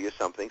subcommittee or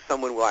something,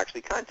 someone will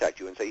actually contact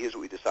you and say, here's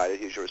what we decided,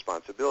 here's your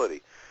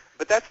responsibility.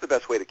 But that's the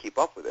best way to keep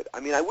up with it. I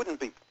mean, I wouldn't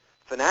be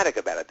fanatic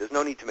about it. There's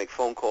no need to make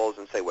phone calls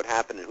and say what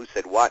happened and who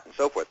said what and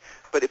so forth.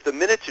 But if the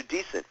minutes are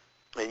decent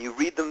and you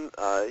read them,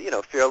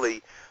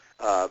 fairly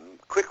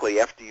quickly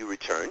after you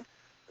return,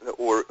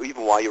 or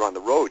even while you're on the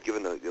road,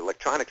 given the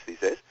electronics these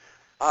days,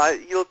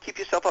 you'll keep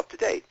yourself up to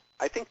date.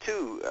 I think,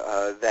 too,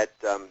 that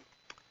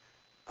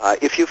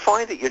if you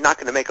find that you're not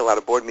going to make a lot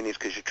of board meetings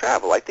because you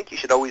travel, I think you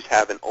should always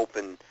have an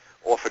open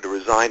offer to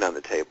resign on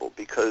the table,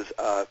 because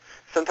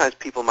sometimes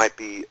people might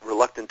be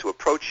reluctant to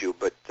approach you.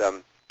 But,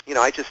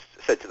 I just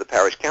said to the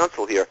parish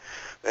council here,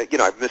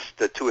 I've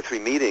missed 2 or 3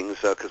 meetings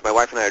because my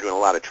wife and I are doing a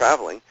lot of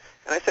traveling.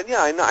 And I said,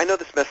 yeah, I know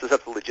this messes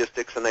up the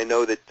logistics, and I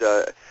know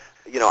that,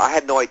 I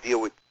had no idea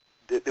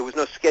there was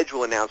no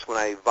schedule announced when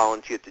I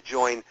volunteered to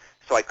join,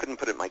 so I couldn't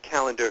put it in my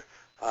calendar.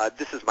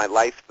 This is my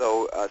life,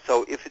 though,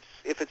 so if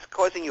it's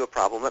causing you a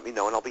problem, let me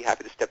know, and I'll be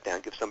happy to step down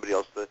and give somebody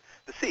else the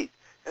seat.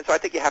 And so I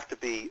think you have to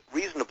be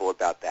reasonable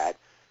about that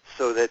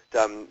so that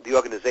the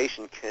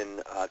organization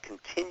can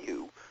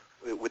continue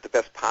with the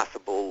best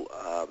possible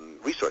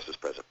resources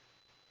present.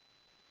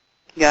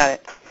 Got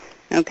it.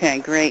 Okay,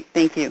 great.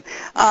 Thank you.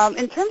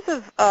 In terms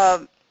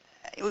of,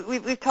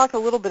 we've talked a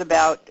little bit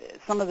about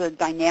some of the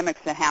dynamics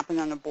that happen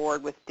on a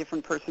board with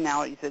different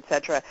personalities, et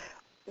cetera.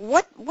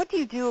 What do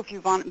you do if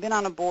you've been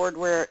on a board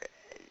where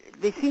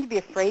they seem to be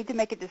afraid to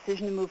make a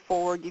decision to move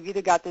forward? You've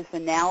either got this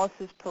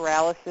analysis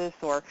paralysis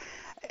or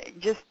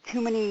just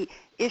too many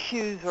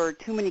issues or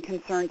too many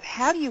concerns.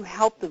 How do you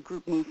help the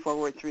group move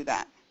forward through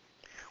that?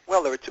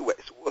 Well, there are 2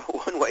 ways.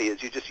 One way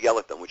is you just yell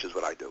at them, which is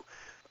what I do.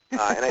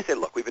 And I say,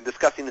 look, we've been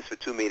discussing this for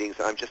 2 meetings,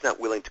 and I'm just not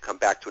willing to come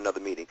back to another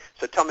meeting.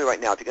 So tell me right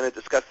now, if you're going to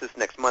discuss this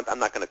next month, I'm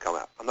not going to come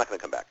out. I'm not going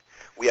to come back.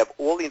 We have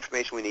all the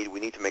information we need. We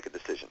need to make a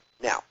decision.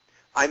 Now,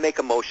 I make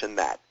a motion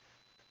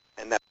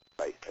and that's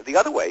right. The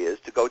other way is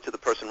to go to the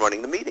person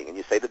running the meeting, and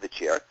you say to the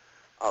chair,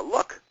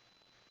 look,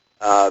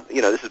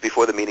 this is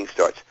before the meeting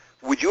starts.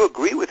 Would you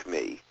agree with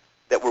me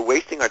that we're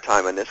wasting our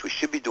time on this? We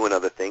should be doing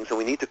other things, and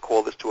we need to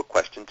call this to a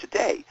question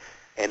today.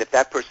 And if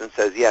that person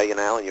says, yeah,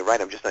 Alan, you're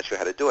right, I'm just not sure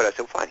how to do it, I say,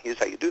 well, fine, here's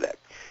how you do that.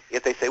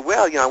 If they say,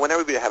 well, I want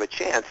everybody to have a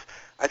chance,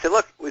 I say,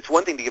 look, it's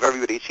one thing to give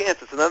everybody a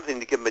chance. It's another thing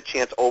to give them a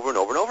chance over and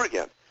over and over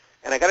again.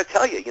 And I got to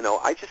tell you,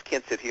 I just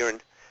can't sit here and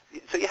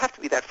so you have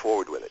to be that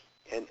forward with it.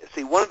 And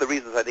see, one of the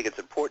reasons I think it's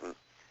important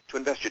to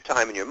invest your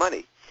time and your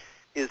money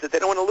is that they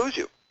don't want to lose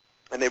you.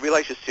 And they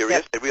realize you're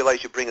serious. Yep. They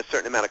realize you bring a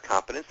certain amount of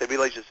competence. They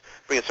realize you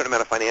bring a certain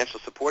amount of financial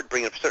support,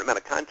 bring a certain amount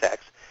of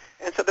contacts.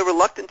 And so they're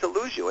reluctant to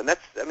lose you. And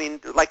that's,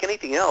 like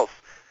anything else,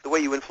 the way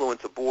you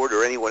influence a board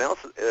or anyone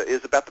else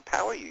is about the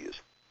power you use.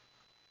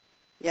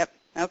 Yep.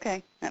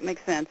 Okay. That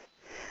makes sense.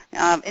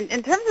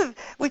 In terms of,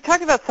 we've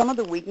talked about some of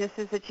the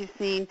weaknesses that you've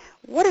seen.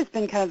 What has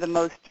been kind of the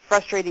most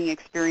frustrating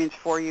experience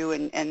for you,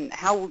 and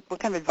what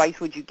kind of advice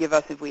would you give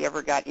us if we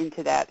ever got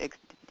into that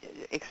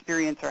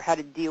experience, or how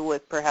to deal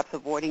with perhaps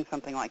avoiding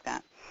something like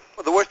that?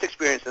 Well, the worst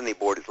experience in the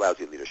board is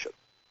lousy leadership.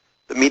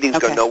 The meetings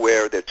go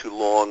nowhere. They're too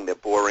long. They're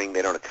boring.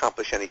 They don't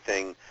accomplish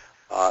anything.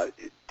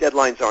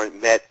 Deadlines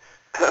aren't met.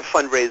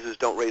 Fundraisers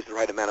don't raise the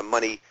right amount of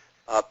money.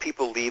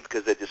 People leave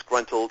because they're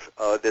disgruntled.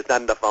 There's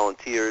not enough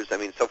volunteers.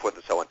 So forth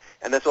and so on.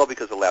 And that's all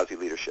because of lousy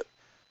leadership.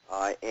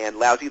 And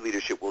lousy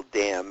leadership will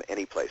damn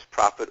any place,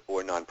 profit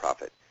or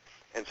nonprofit.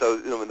 And so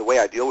the way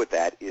I deal with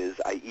that is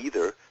I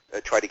either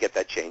try to get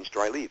that changed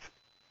or I leave.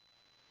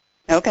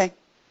 Okay.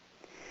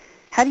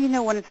 How do you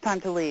know when it's time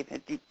to leave?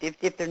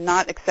 If they're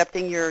not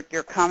accepting your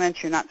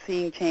comments, you're not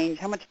seeing change,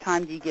 how much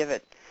time do you give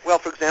it? Well,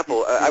 for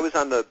example, I was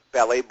on the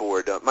ballet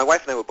board. My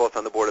wife and I were both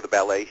on the board of the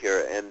ballet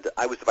here, and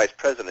I was the vice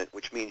president,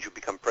 which means you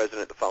become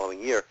president the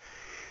following year.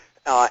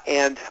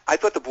 And I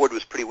thought the board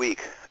was pretty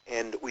weak,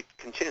 and we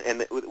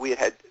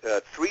had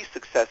 3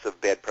 successive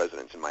bad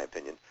presidents, in my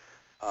opinion.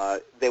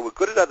 They were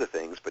good at other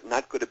things, but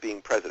not good at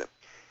being president.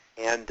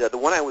 And the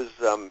one I was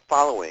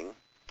following,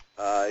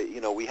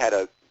 we had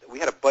a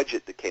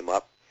budget that came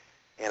up,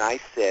 and I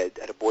said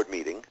at a board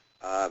meeting,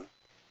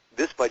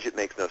 this budget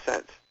makes no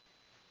sense.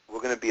 We're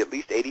going to be at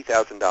least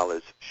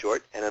 $80,000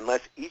 short, and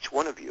unless each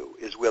one of you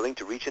is willing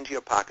to reach into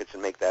your pockets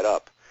and make that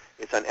up,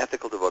 it's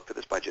unethical to vote for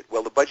this budget.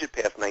 Well, the budget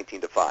passed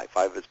 19-5.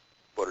 5 of us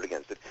voted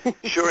against it.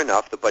 Sure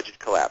enough, the budget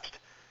collapsed.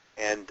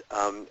 And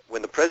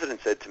when the president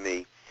said to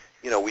me,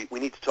 we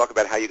need to talk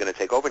about how you're going to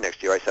take over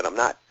next year, I said, I'm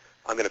not.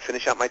 I'm going to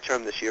finish out my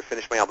term this year,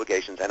 finish my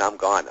obligations, and I'm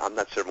gone. I'm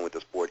not serving with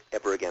this board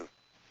ever again.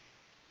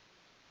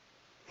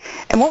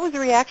 And what was the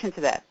reaction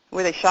to that?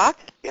 Were they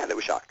shocked? Yeah, they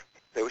were shocked.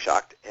 They were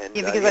shocked. And,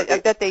 yeah, because I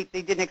bet they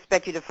didn't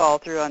expect you to follow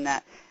through on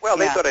that. Well,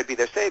 they thought I'd be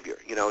their savior.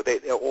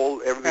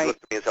 Everybody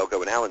looked at me and said, okay,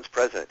 when Alan's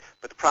president.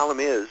 But the problem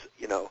is,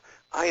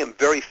 I am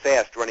very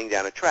fast running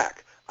down a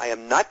track. I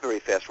am not very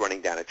fast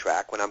running down a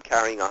track when I'm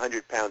carrying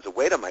 100 pounds of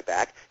weight on my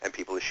back and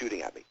people are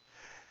shooting at me.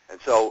 And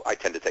so I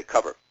tend to take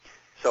cover.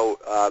 So,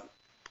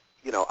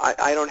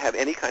 I don't have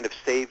any kind of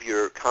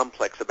savior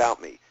complex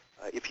about me.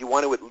 If you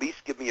want to at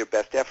least give me your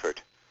best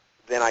effort,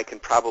 then I can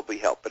probably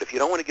help. But if you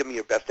don't want to give me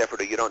your best effort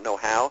or you don't know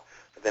how,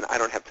 then I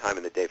don't have time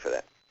in the day for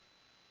that.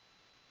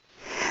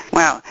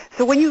 Wow.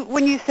 So when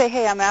you say,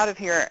 hey, I'm out of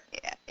here,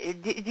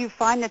 do you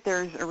find that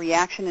there's a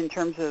reaction in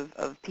terms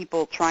of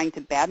people trying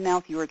to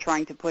badmouth you or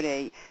trying to put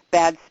a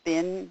bad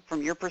spin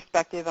from your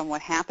perspective on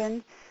what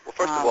happened? Well,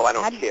 first of all, I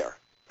don't care.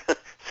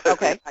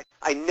 Okay.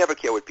 I never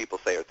care what people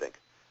say or think.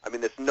 I mean,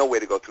 there's no way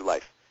to go through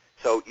life.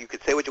 So you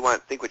could say what you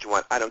want, think what you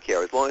want. I don't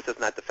care. As long as it's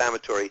not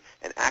defamatory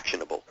and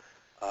actionable,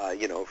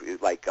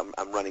 like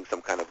I'm running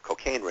some kind of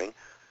cocaine ring,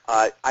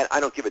 I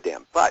don't give a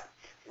damn. But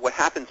what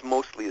happens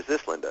mostly is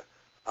this, Linda.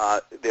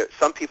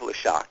 Some people are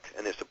shocked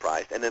and they're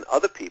surprised, and then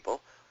other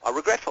people are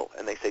regretful,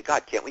 and they say,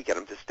 God, can't we get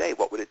him to stay?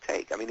 What would it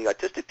take? I mean, the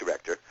artistic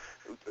director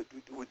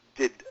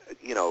did,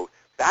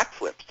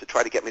 backflips to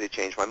try to get me to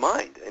change my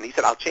mind. And he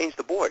said, I'll change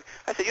the board.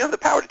 I said, you don't have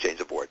the power to change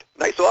the board.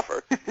 Nice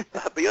offer, but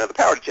you don't have the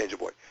power to change the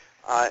board.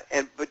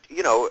 But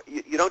you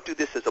don't do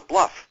this as a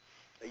bluff.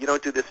 You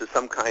don't do this as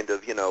some kind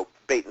of,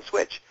 bait and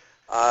switch.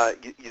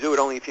 You do it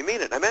only if you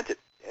mean it, and I meant it.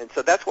 And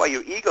so that's why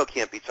your ego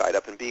can't be tied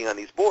up in being on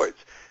these boards.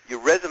 Your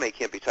resume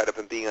can't be tied up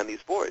in being on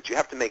these boards. You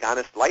have to make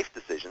honest life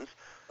decisions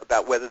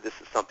about whether this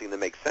is something that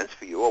makes sense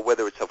for you or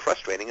whether it's so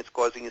frustrating it's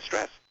causing you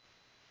stress.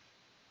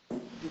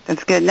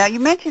 That's good. Now, you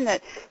mentioned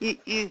that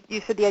you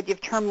said the idea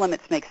of term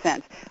limits makes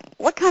sense.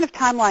 What kind of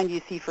timeline do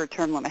you see for a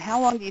term limit? How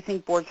long do you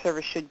think board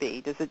service should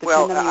be? Does it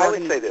depend on the organization? I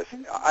would say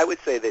this. I would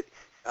say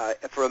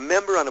that for a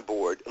member on a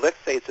board, let's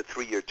say it's a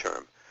 3-year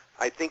term,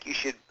 I think you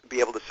should be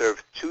able to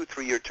serve 2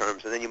 3-year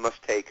terms, and then you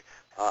must take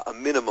a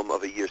minimum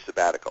of a year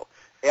sabbatical,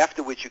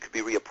 after which you could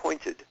be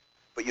reappointed,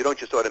 but you don't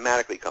just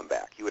automatically come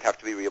back. You would have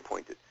to be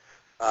reappointed.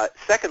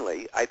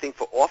 Secondly, I think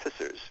for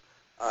officers,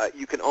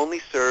 you can only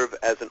serve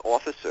as an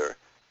officer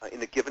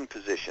in a given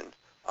position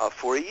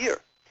for a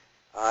year,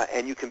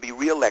 and you can be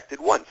reelected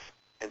once.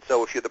 And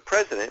so if you're the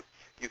president,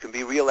 you can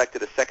be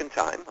reelected a second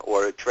time,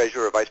 or a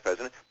treasurer or vice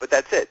president, but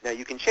that's it. Now,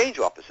 you can change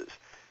offices.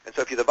 And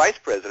so if you're the vice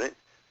president,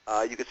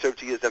 you could serve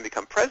 2 years and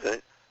become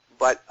president,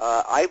 but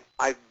I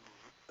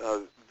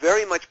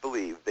very much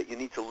believe that you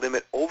need to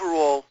limit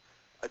overall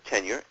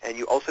tenure, and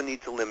you also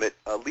need to limit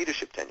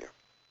leadership tenure.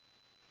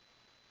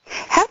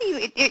 How do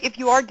you, if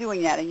you are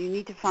doing that and you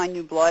need to find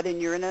new blood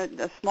and you're in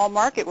a small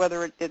market,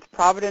 whether it's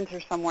Providence or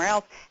somewhere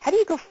else, how do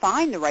you go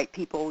find the right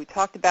people? We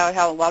talked about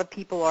how a lot of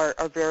people are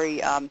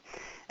very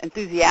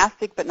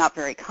enthusiastic but not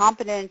very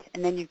competent,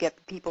 and then you get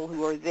the people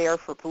who are there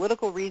for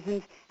political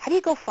reasons. How do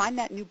you go find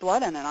that new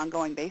blood on an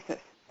ongoing basis?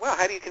 Well,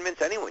 how do you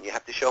convince anyone? You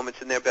have to show them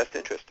it's in their best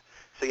interest.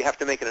 So you have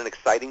to make it an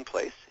exciting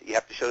place. You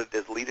have to show that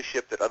there's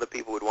leadership that other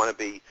people would want to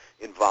be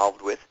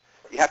involved with.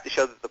 You have to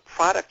show that the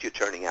product you're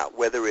turning out,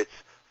 whether it's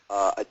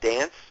a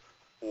dance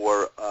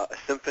or a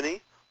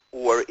symphony,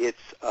 or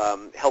it's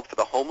help for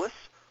the homeless,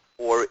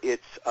 or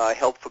it's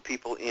help for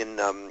people in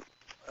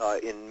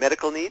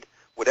medical need,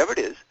 whatever it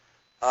is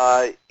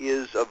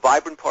a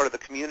vibrant part of the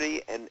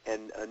community and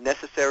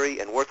necessary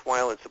and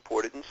worthwhile and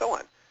supported and so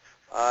on.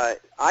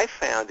 I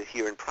found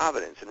here in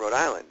Providence, in Rhode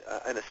Island,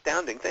 an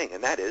astounding thing,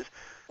 and that is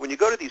when you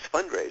go to these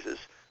fundraisers,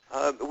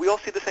 we all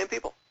see the same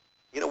people.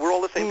 We're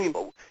all the same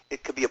people.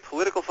 It could be a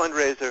political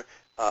fundraiser,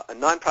 a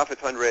nonprofit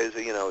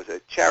fundraiser, a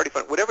charity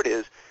fund, whatever it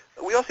is.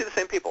 We all see the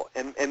same people,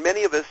 and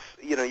many of us,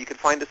 you can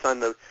find us on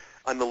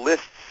the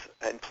lists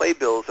and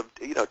playbills of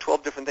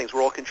 12 different things.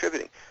 We're all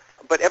contributing,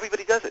 but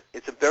everybody does it.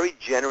 It's a very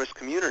generous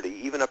community,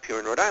 even up here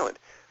in Rhode Island,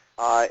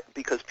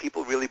 because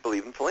people really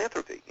believe in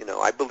philanthropy.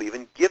 I believe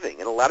in giving,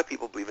 and a lot of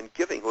people believe in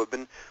giving who have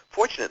been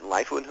fortunate in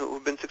life, who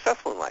have been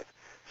successful in life.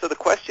 So the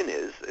question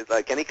is,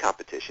 like any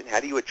competition, how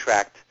do you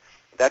attract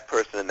that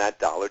person and that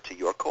dollar to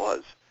your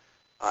cause?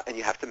 And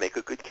you have to make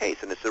a good case,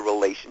 and it's a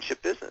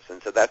relationship business,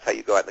 and so that's how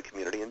you go out in the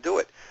community and do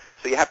it.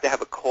 So you have to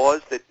have a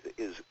cause that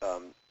is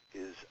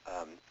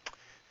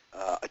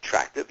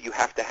attractive. You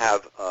have to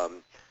have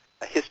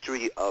a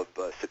history of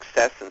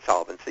success and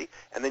solvency,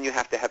 and then you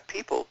have to have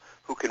people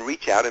who can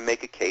reach out and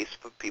make a case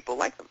for people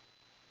like them.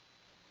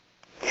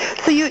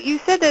 So you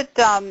said that,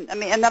 I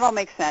mean, and that all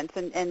makes sense,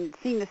 and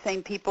seeing the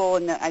same people,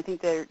 and I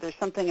think there's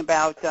something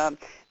about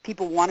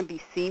people want to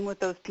be seen with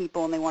those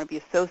people, and they want to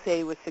be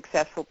associated with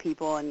successful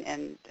people,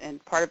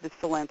 and part of this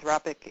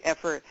philanthropic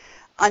effort.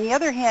 On the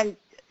other hand,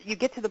 you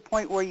get to the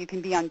point where you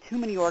can be on too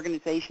many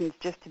organizations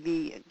just to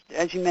be,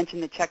 as you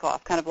mentioned, the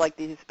checkoff, kind of like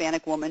the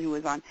Hispanic woman who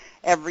was on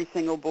every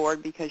single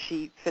board because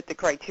she fit the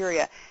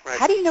criteria. Right.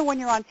 How do you know when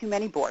you're on too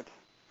many boards?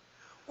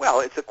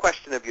 Well, it's a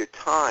question of your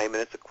time,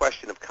 and it's a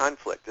question of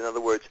conflict. In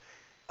other words,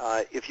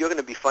 if you're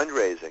going to be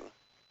fundraising,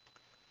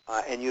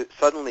 and you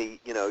suddenly,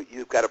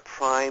 you've got a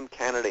prime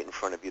candidate in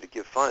front of you to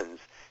give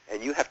funds,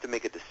 and you have to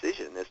make a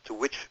decision as to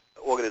which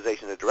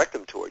organization to direct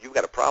them toward, you've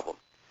got a problem.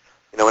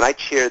 When I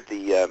chaired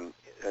the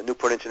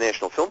Newport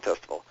International Film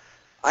Festival,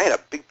 I had a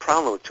big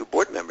problem with two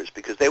board members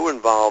because they were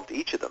involved,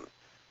 each of them,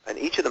 and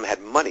each of them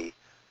had money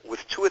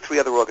with two or three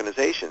other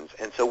organizations,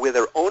 and so where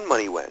their own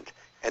money went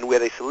and where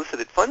they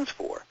solicited funds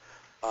for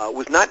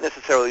was not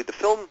necessarily the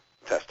film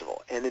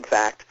festival. And in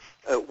fact,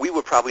 we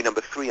were probably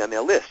number 3 on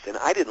their list, and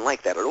I didn't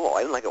like that at all.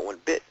 I didn't like it one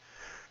bit.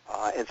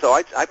 And so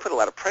I put a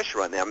lot of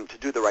pressure on them to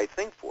do the right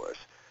thing for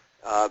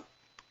us.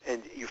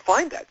 And you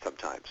find that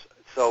sometimes.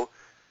 So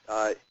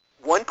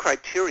one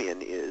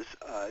criterion is,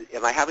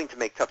 am I having to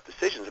make tough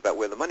decisions about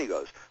where the money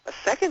goes? A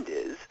second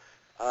is,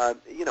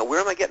 where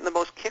am I getting the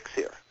most kicks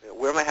here?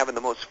 Where am I having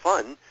the most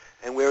fun,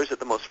 and where is it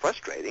the most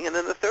frustrating? And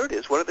then the third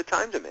is, what are the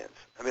time demands?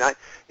 I mean,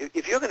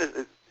 if you're going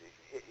to,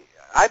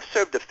 I've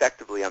served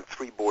effectively on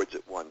 3 boards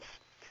at once.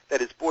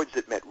 That is, boards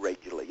that met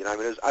regularly.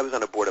 I was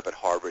on a board up at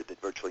Harvard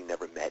that virtually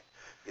never met.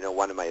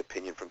 Wanted my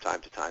opinion from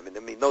time to time, and I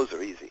mean, those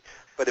are easy.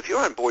 But if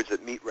you're on boards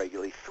that meet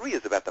regularly, 3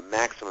 is about the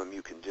maximum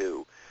you can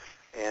do,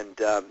 and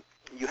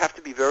you have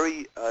to be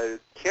very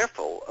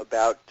careful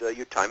about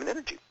your time and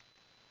energy.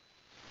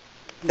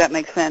 That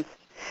makes sense.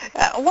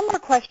 One more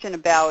question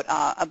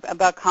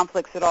about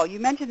conflicts at all. You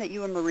mentioned that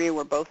you and Maria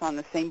were both on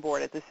the same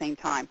board at the same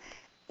time.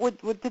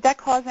 Did that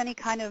cause any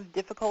kind of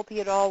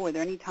difficulty at all? Were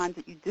there any times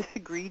that you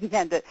disagreed and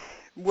had to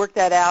work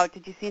that out?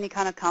 Did you see any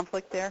kind of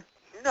conflict there?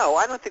 No,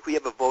 I don't think we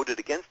ever voted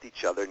against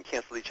each other and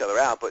canceled each other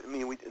out. But I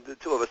mean, the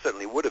two of us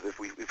certainly would have if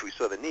we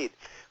saw the need.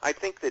 I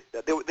think that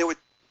there were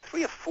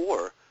 3 or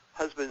 4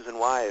 husbands and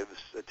wives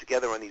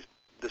together on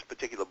this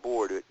particular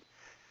board,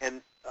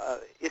 and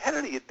it had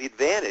the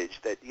advantage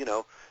that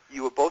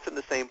you were both in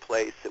the same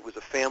place. It was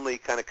a family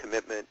kind of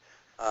commitment.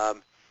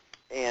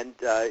 And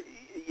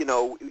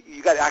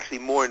you got actually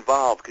more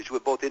involved because you were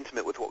both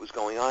intimate with what was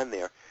going on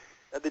there.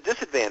 The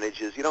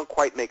disadvantage is you don't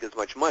quite make as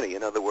much money.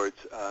 In other words,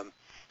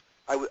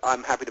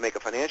 I'm happy to make a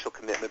financial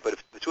commitment, but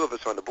if the 2 of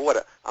us are on the board,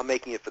 I'm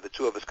making it for the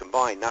 2 of us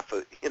combined, not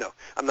for,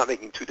 I'm not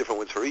making 2 different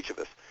ones for each of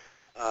us.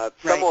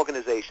 Some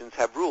organizations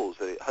have rules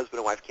that a husband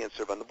and wife can't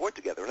serve on the board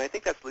together, and I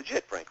think that's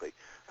legit, frankly.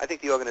 I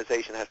think the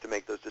organization has to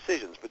make those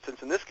decisions. But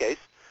since in this case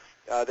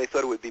they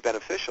thought it would be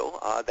beneficial,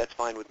 that's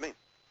fine with me.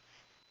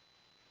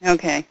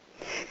 Okay,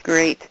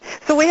 great.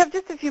 So we have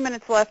just a few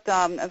minutes left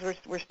as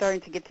we're starting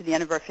to get to the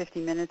end of our 50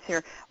 minutes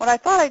here. What I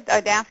thought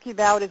I'd ask you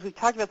about is we've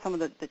talked about some of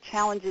the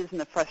challenges and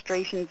the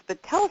frustrations,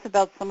 but tell us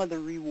about some of the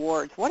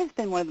rewards. What has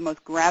been one of the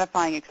most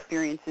gratifying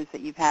experiences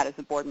that you've had as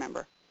a board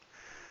member?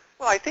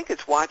 Well, I think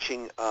it's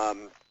watching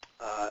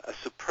a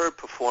superb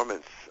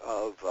performance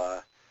of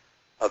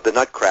the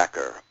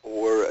Nutcracker,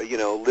 or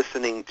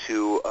listening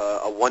to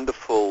a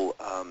wonderful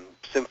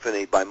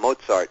symphony by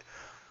Mozart,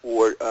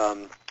 or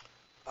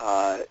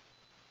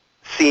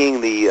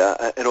seeing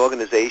an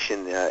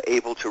organization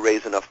able to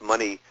raise enough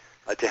money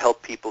to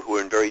help people who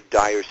are in very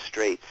dire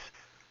straits.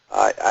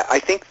 I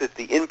think that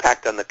the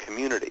impact on the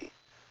community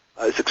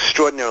is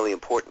extraordinarily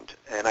important,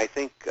 and I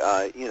think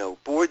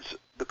boards,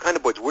 the kind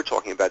of boards we're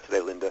talking about today,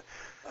 Linda,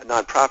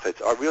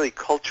 nonprofits, are really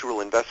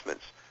cultural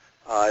investments.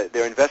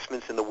 They're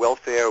investments in the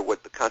welfare,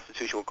 what the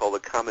Constitution would call the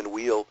common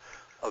weal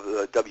of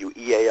the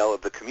WEAL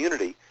of the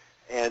community,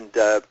 and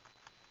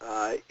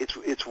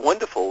it's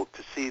wonderful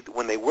to see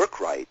when they work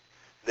right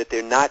that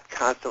they're not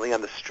constantly on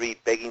the street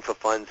begging for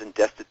funds and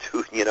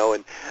destitute,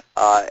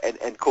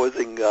 and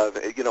causing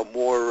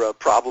more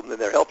problem than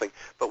they're helping.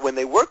 But when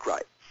they work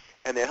right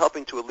and they're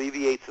helping to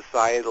alleviate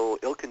societal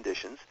ill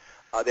conditions,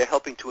 they're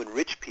helping to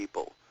enrich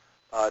people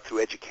through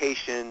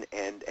education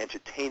and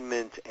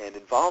entertainment and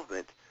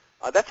involvement.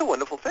 That's a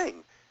wonderful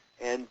thing.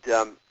 And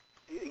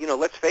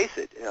let's face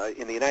it,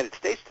 in the United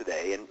States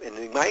today, and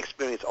in my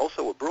experience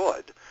also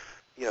abroad,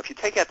 if you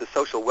take out the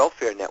social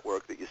welfare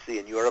network that you see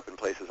in Europe and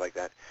places like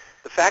that,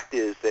 the fact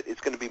is that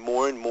it's going to be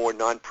more and more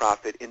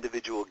nonprofit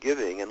individual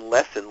giving and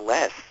less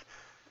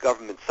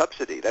government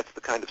subsidy. That's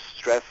the kind of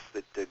stress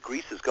that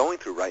Greece is going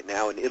through right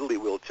now, and Italy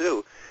will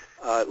too.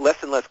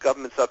 Less and less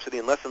government subsidy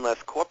and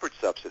less corporate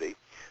subsidy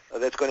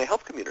that's going to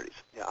help communities.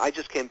 I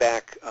just came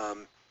back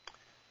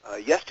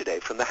yesterday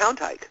from the Hound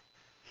Hike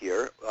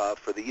here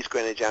for the East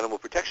Greenwich Animal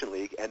Protection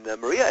League, and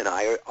Maria and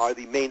I are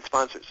the main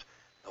sponsors,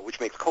 which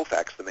makes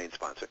COFAX the main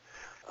sponsor.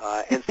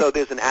 And so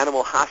there's an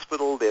animal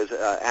hospital, there's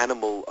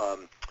animal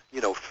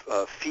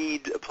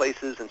feed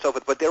places and so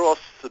forth, but they're all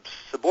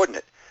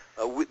subordinate.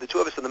 The 2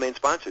 of us are the main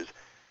sponsors.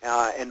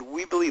 And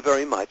we believe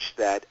very much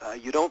that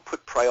you don't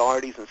put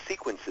priorities and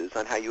sequences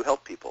on how you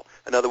help people.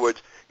 In other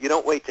words, you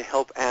don't wait to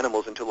help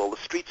animals until all the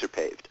streets are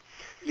paved.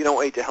 You don't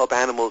wait to help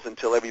animals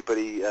until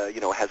everybody,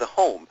 has a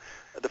home.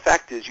 The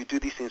fact is you do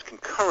these things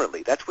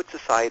concurrently. That's what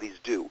societies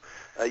do.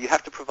 You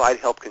have to provide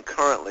help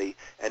concurrently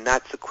and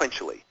not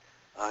sequentially.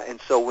 And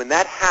so when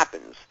that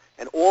happens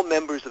and all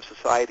members of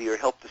society are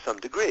helped to some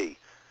degree,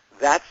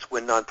 that's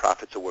when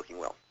nonprofits are working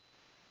well.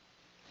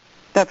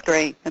 That's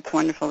great. That's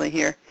wonderful to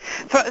hear.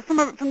 So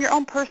from your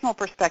own personal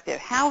perspective,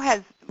 how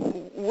has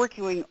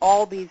working with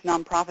all these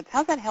nonprofits, how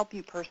does that help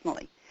you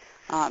personally,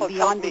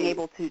 beyond being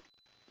able to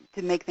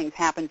make things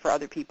happen for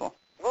other people?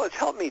 Well, it's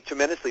helped me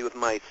tremendously with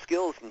my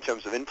skills in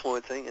terms of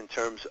influencing, in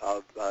terms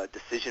of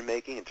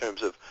decision-making, in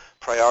terms of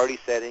priority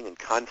setting and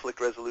conflict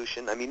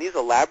resolution. I mean, these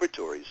are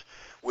laboratories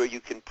where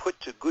you can put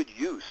to good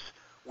use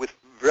with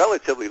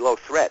relatively low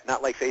threat,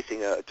 not like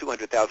facing a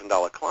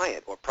 $200,000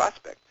 client or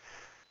prospect.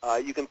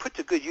 You can put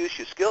to good use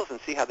your skills and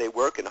see how they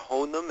work and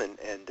hone them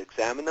and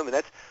examine them.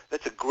 And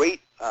that's a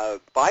great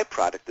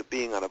byproduct of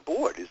being on a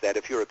board, is that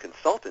if you're a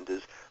consultant,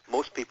 as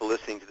most people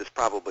listening to this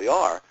probably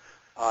are,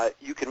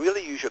 you can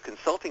really use your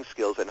consulting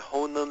skills and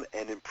hone them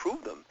and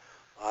improve them.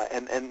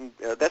 And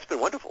that's been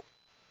wonderful.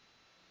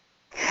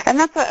 And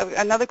that's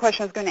another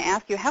question I was going to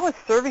ask you. How is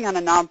serving on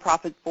a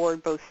nonprofit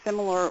board both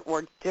similar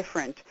or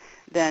different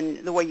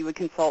than the way you would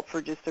consult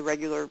for just a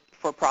regular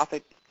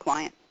for-profit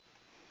client?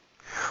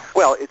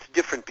 Well, it's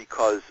different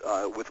because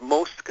with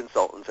most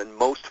consultants and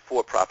most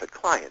for-profit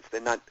clients,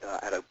 they're not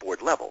at a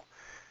board level.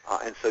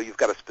 And so you've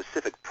got a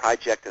specific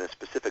project and a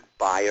specific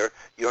buyer.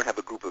 You don't have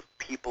a group of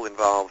people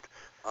involved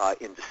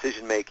in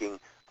decision-making.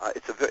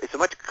 It's a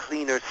much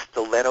cleaner,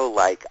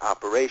 stiletto-like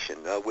operation.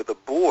 With a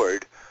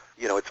board,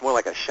 it's more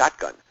like a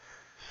shotgun.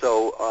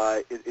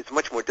 So it's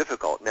much more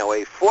difficult. Now,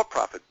 a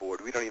for-profit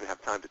board, we don't even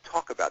have time to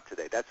talk about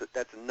today.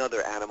 That's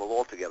another animal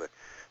altogether.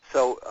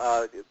 So,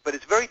 but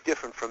it's very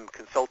different from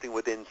consulting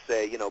within,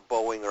 say,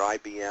 Boeing or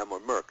IBM or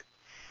Merck.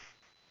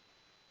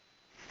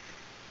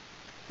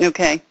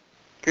 Okay,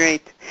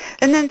 great.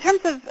 And then in terms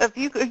of if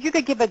you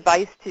could give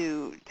advice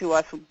to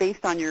us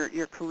based on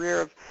your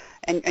career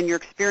and your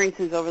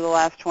experiences over the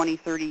last 20,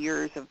 30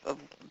 years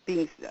of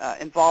being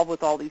involved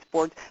with all these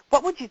boards,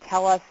 what would you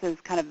tell us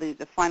as kind of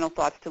the final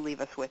thoughts to leave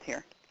us with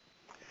here?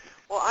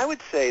 Well, I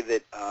would say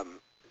that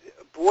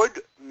board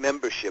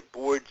membership,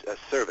 board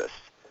service,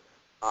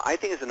 I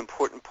think is an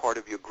important part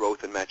of your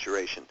growth and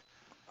maturation.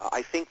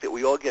 I think that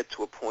we all get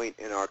to a point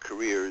in our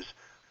careers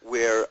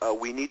where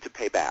we need to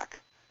pay back,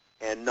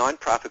 and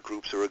nonprofit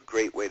groups are a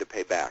great way to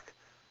pay back.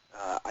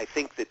 I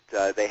think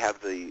that they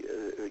have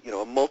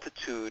a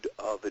multitude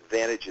of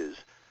advantages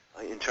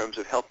in terms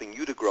of helping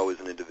you to grow as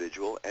an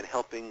individual and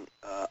helping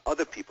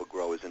other people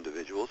grow as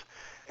individuals.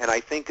 And I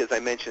think, as I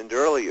mentioned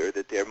earlier,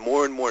 that they're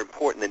more and more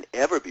important than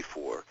ever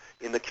before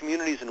in the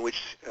communities in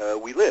which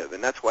we live.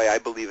 And that's why I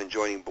believe in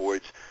joining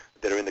boards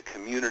that are in the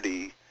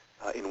community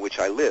in which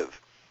I live.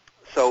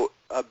 So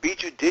be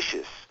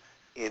judicious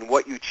in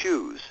what you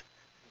choose.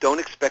 Don't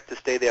expect to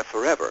stay there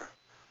forever.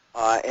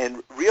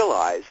 And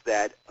realize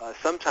that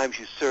sometimes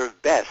you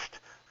serve best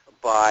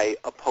by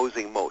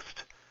opposing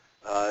most.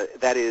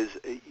 That is,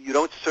 you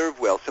don't serve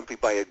well simply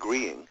by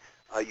agreeing.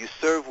 You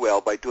serve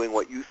well by doing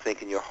what you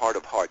think in your heart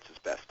of hearts is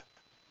best.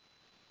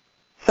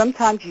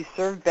 Sometimes you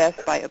serve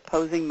best by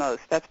opposing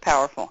most. That's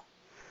powerful.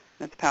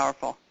 That's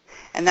powerful.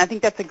 And I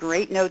think that's a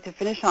great note to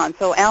finish on.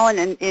 So, Alan,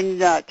 in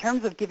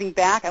terms of giving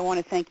back, I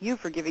want to thank you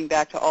for giving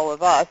back to all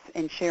of us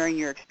and sharing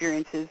your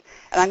experiences.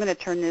 And I'm going to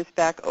turn this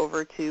back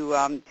over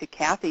to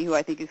Kathy, who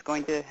I think is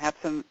going to have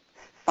some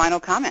final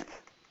comments.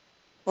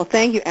 Well,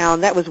 thank you,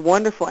 Alan. That was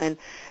wonderful. And,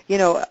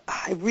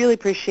 I really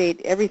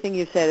appreciate everything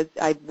you said.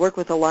 I work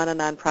with a lot of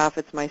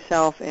nonprofits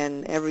myself,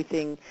 and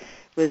everything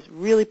was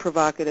really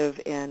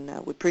provocative, and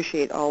we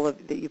appreciate all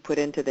of that you put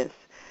into this.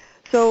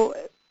 So,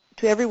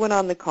 to everyone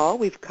on the call,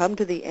 we've come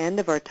to the end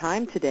of our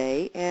time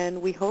today,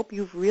 and we hope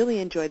you've really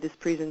enjoyed this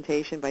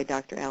presentation by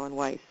Dr. Alan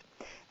Weiss.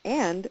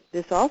 And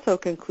this also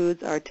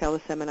concludes our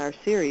teleseminar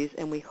series,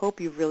 and we hope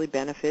you've really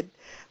benefited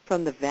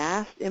from the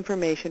vast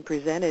information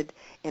presented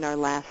in our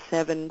last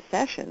 7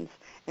 sessions.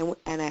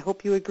 And I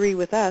hope you agree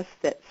with us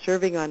that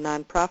serving on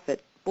nonprofit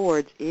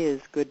boards is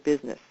good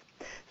business.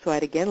 So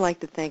I'd again like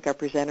to thank our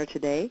presenter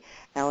today,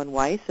 Alan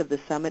Weiss of the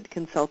Summit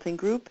Consulting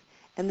Group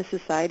and the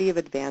Society of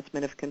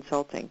Advancement of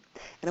Consulting.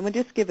 And I'm going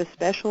to just give a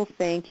special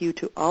thank you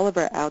to all of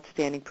our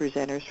outstanding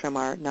presenters from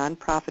our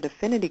nonprofit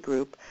affinity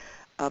group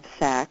of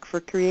SAC for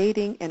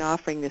creating and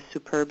offering this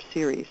superb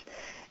series.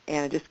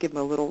 And I just give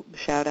them a little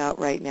shout out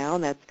right now,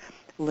 and that's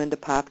Linda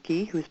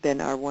Popke, who's been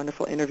our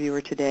wonderful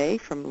interviewer today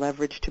from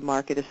Leverage to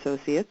Market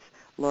Associates,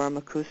 Laura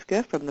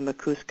McCuska from the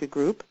McCuska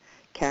Group,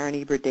 Karen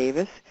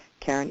Eber-Davis,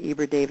 Karen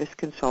Eber-Davis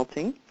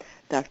Consulting,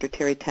 Dr.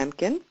 Terry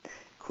Temkin,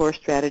 Core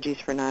Strategies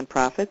for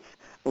Nonprofits,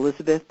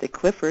 Elizabeth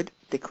DeClifford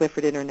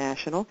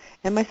International,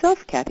 and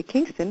myself, Kathy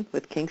Kingston,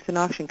 with Kingston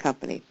Auction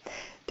Company.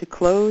 To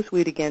close,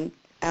 we'd again,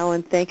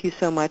 Alan, thank you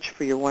so much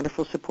for your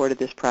wonderful support of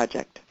this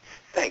project.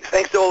 Thanks.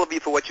 Thanks to all of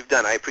you for what you've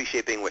done. I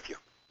appreciate being with you.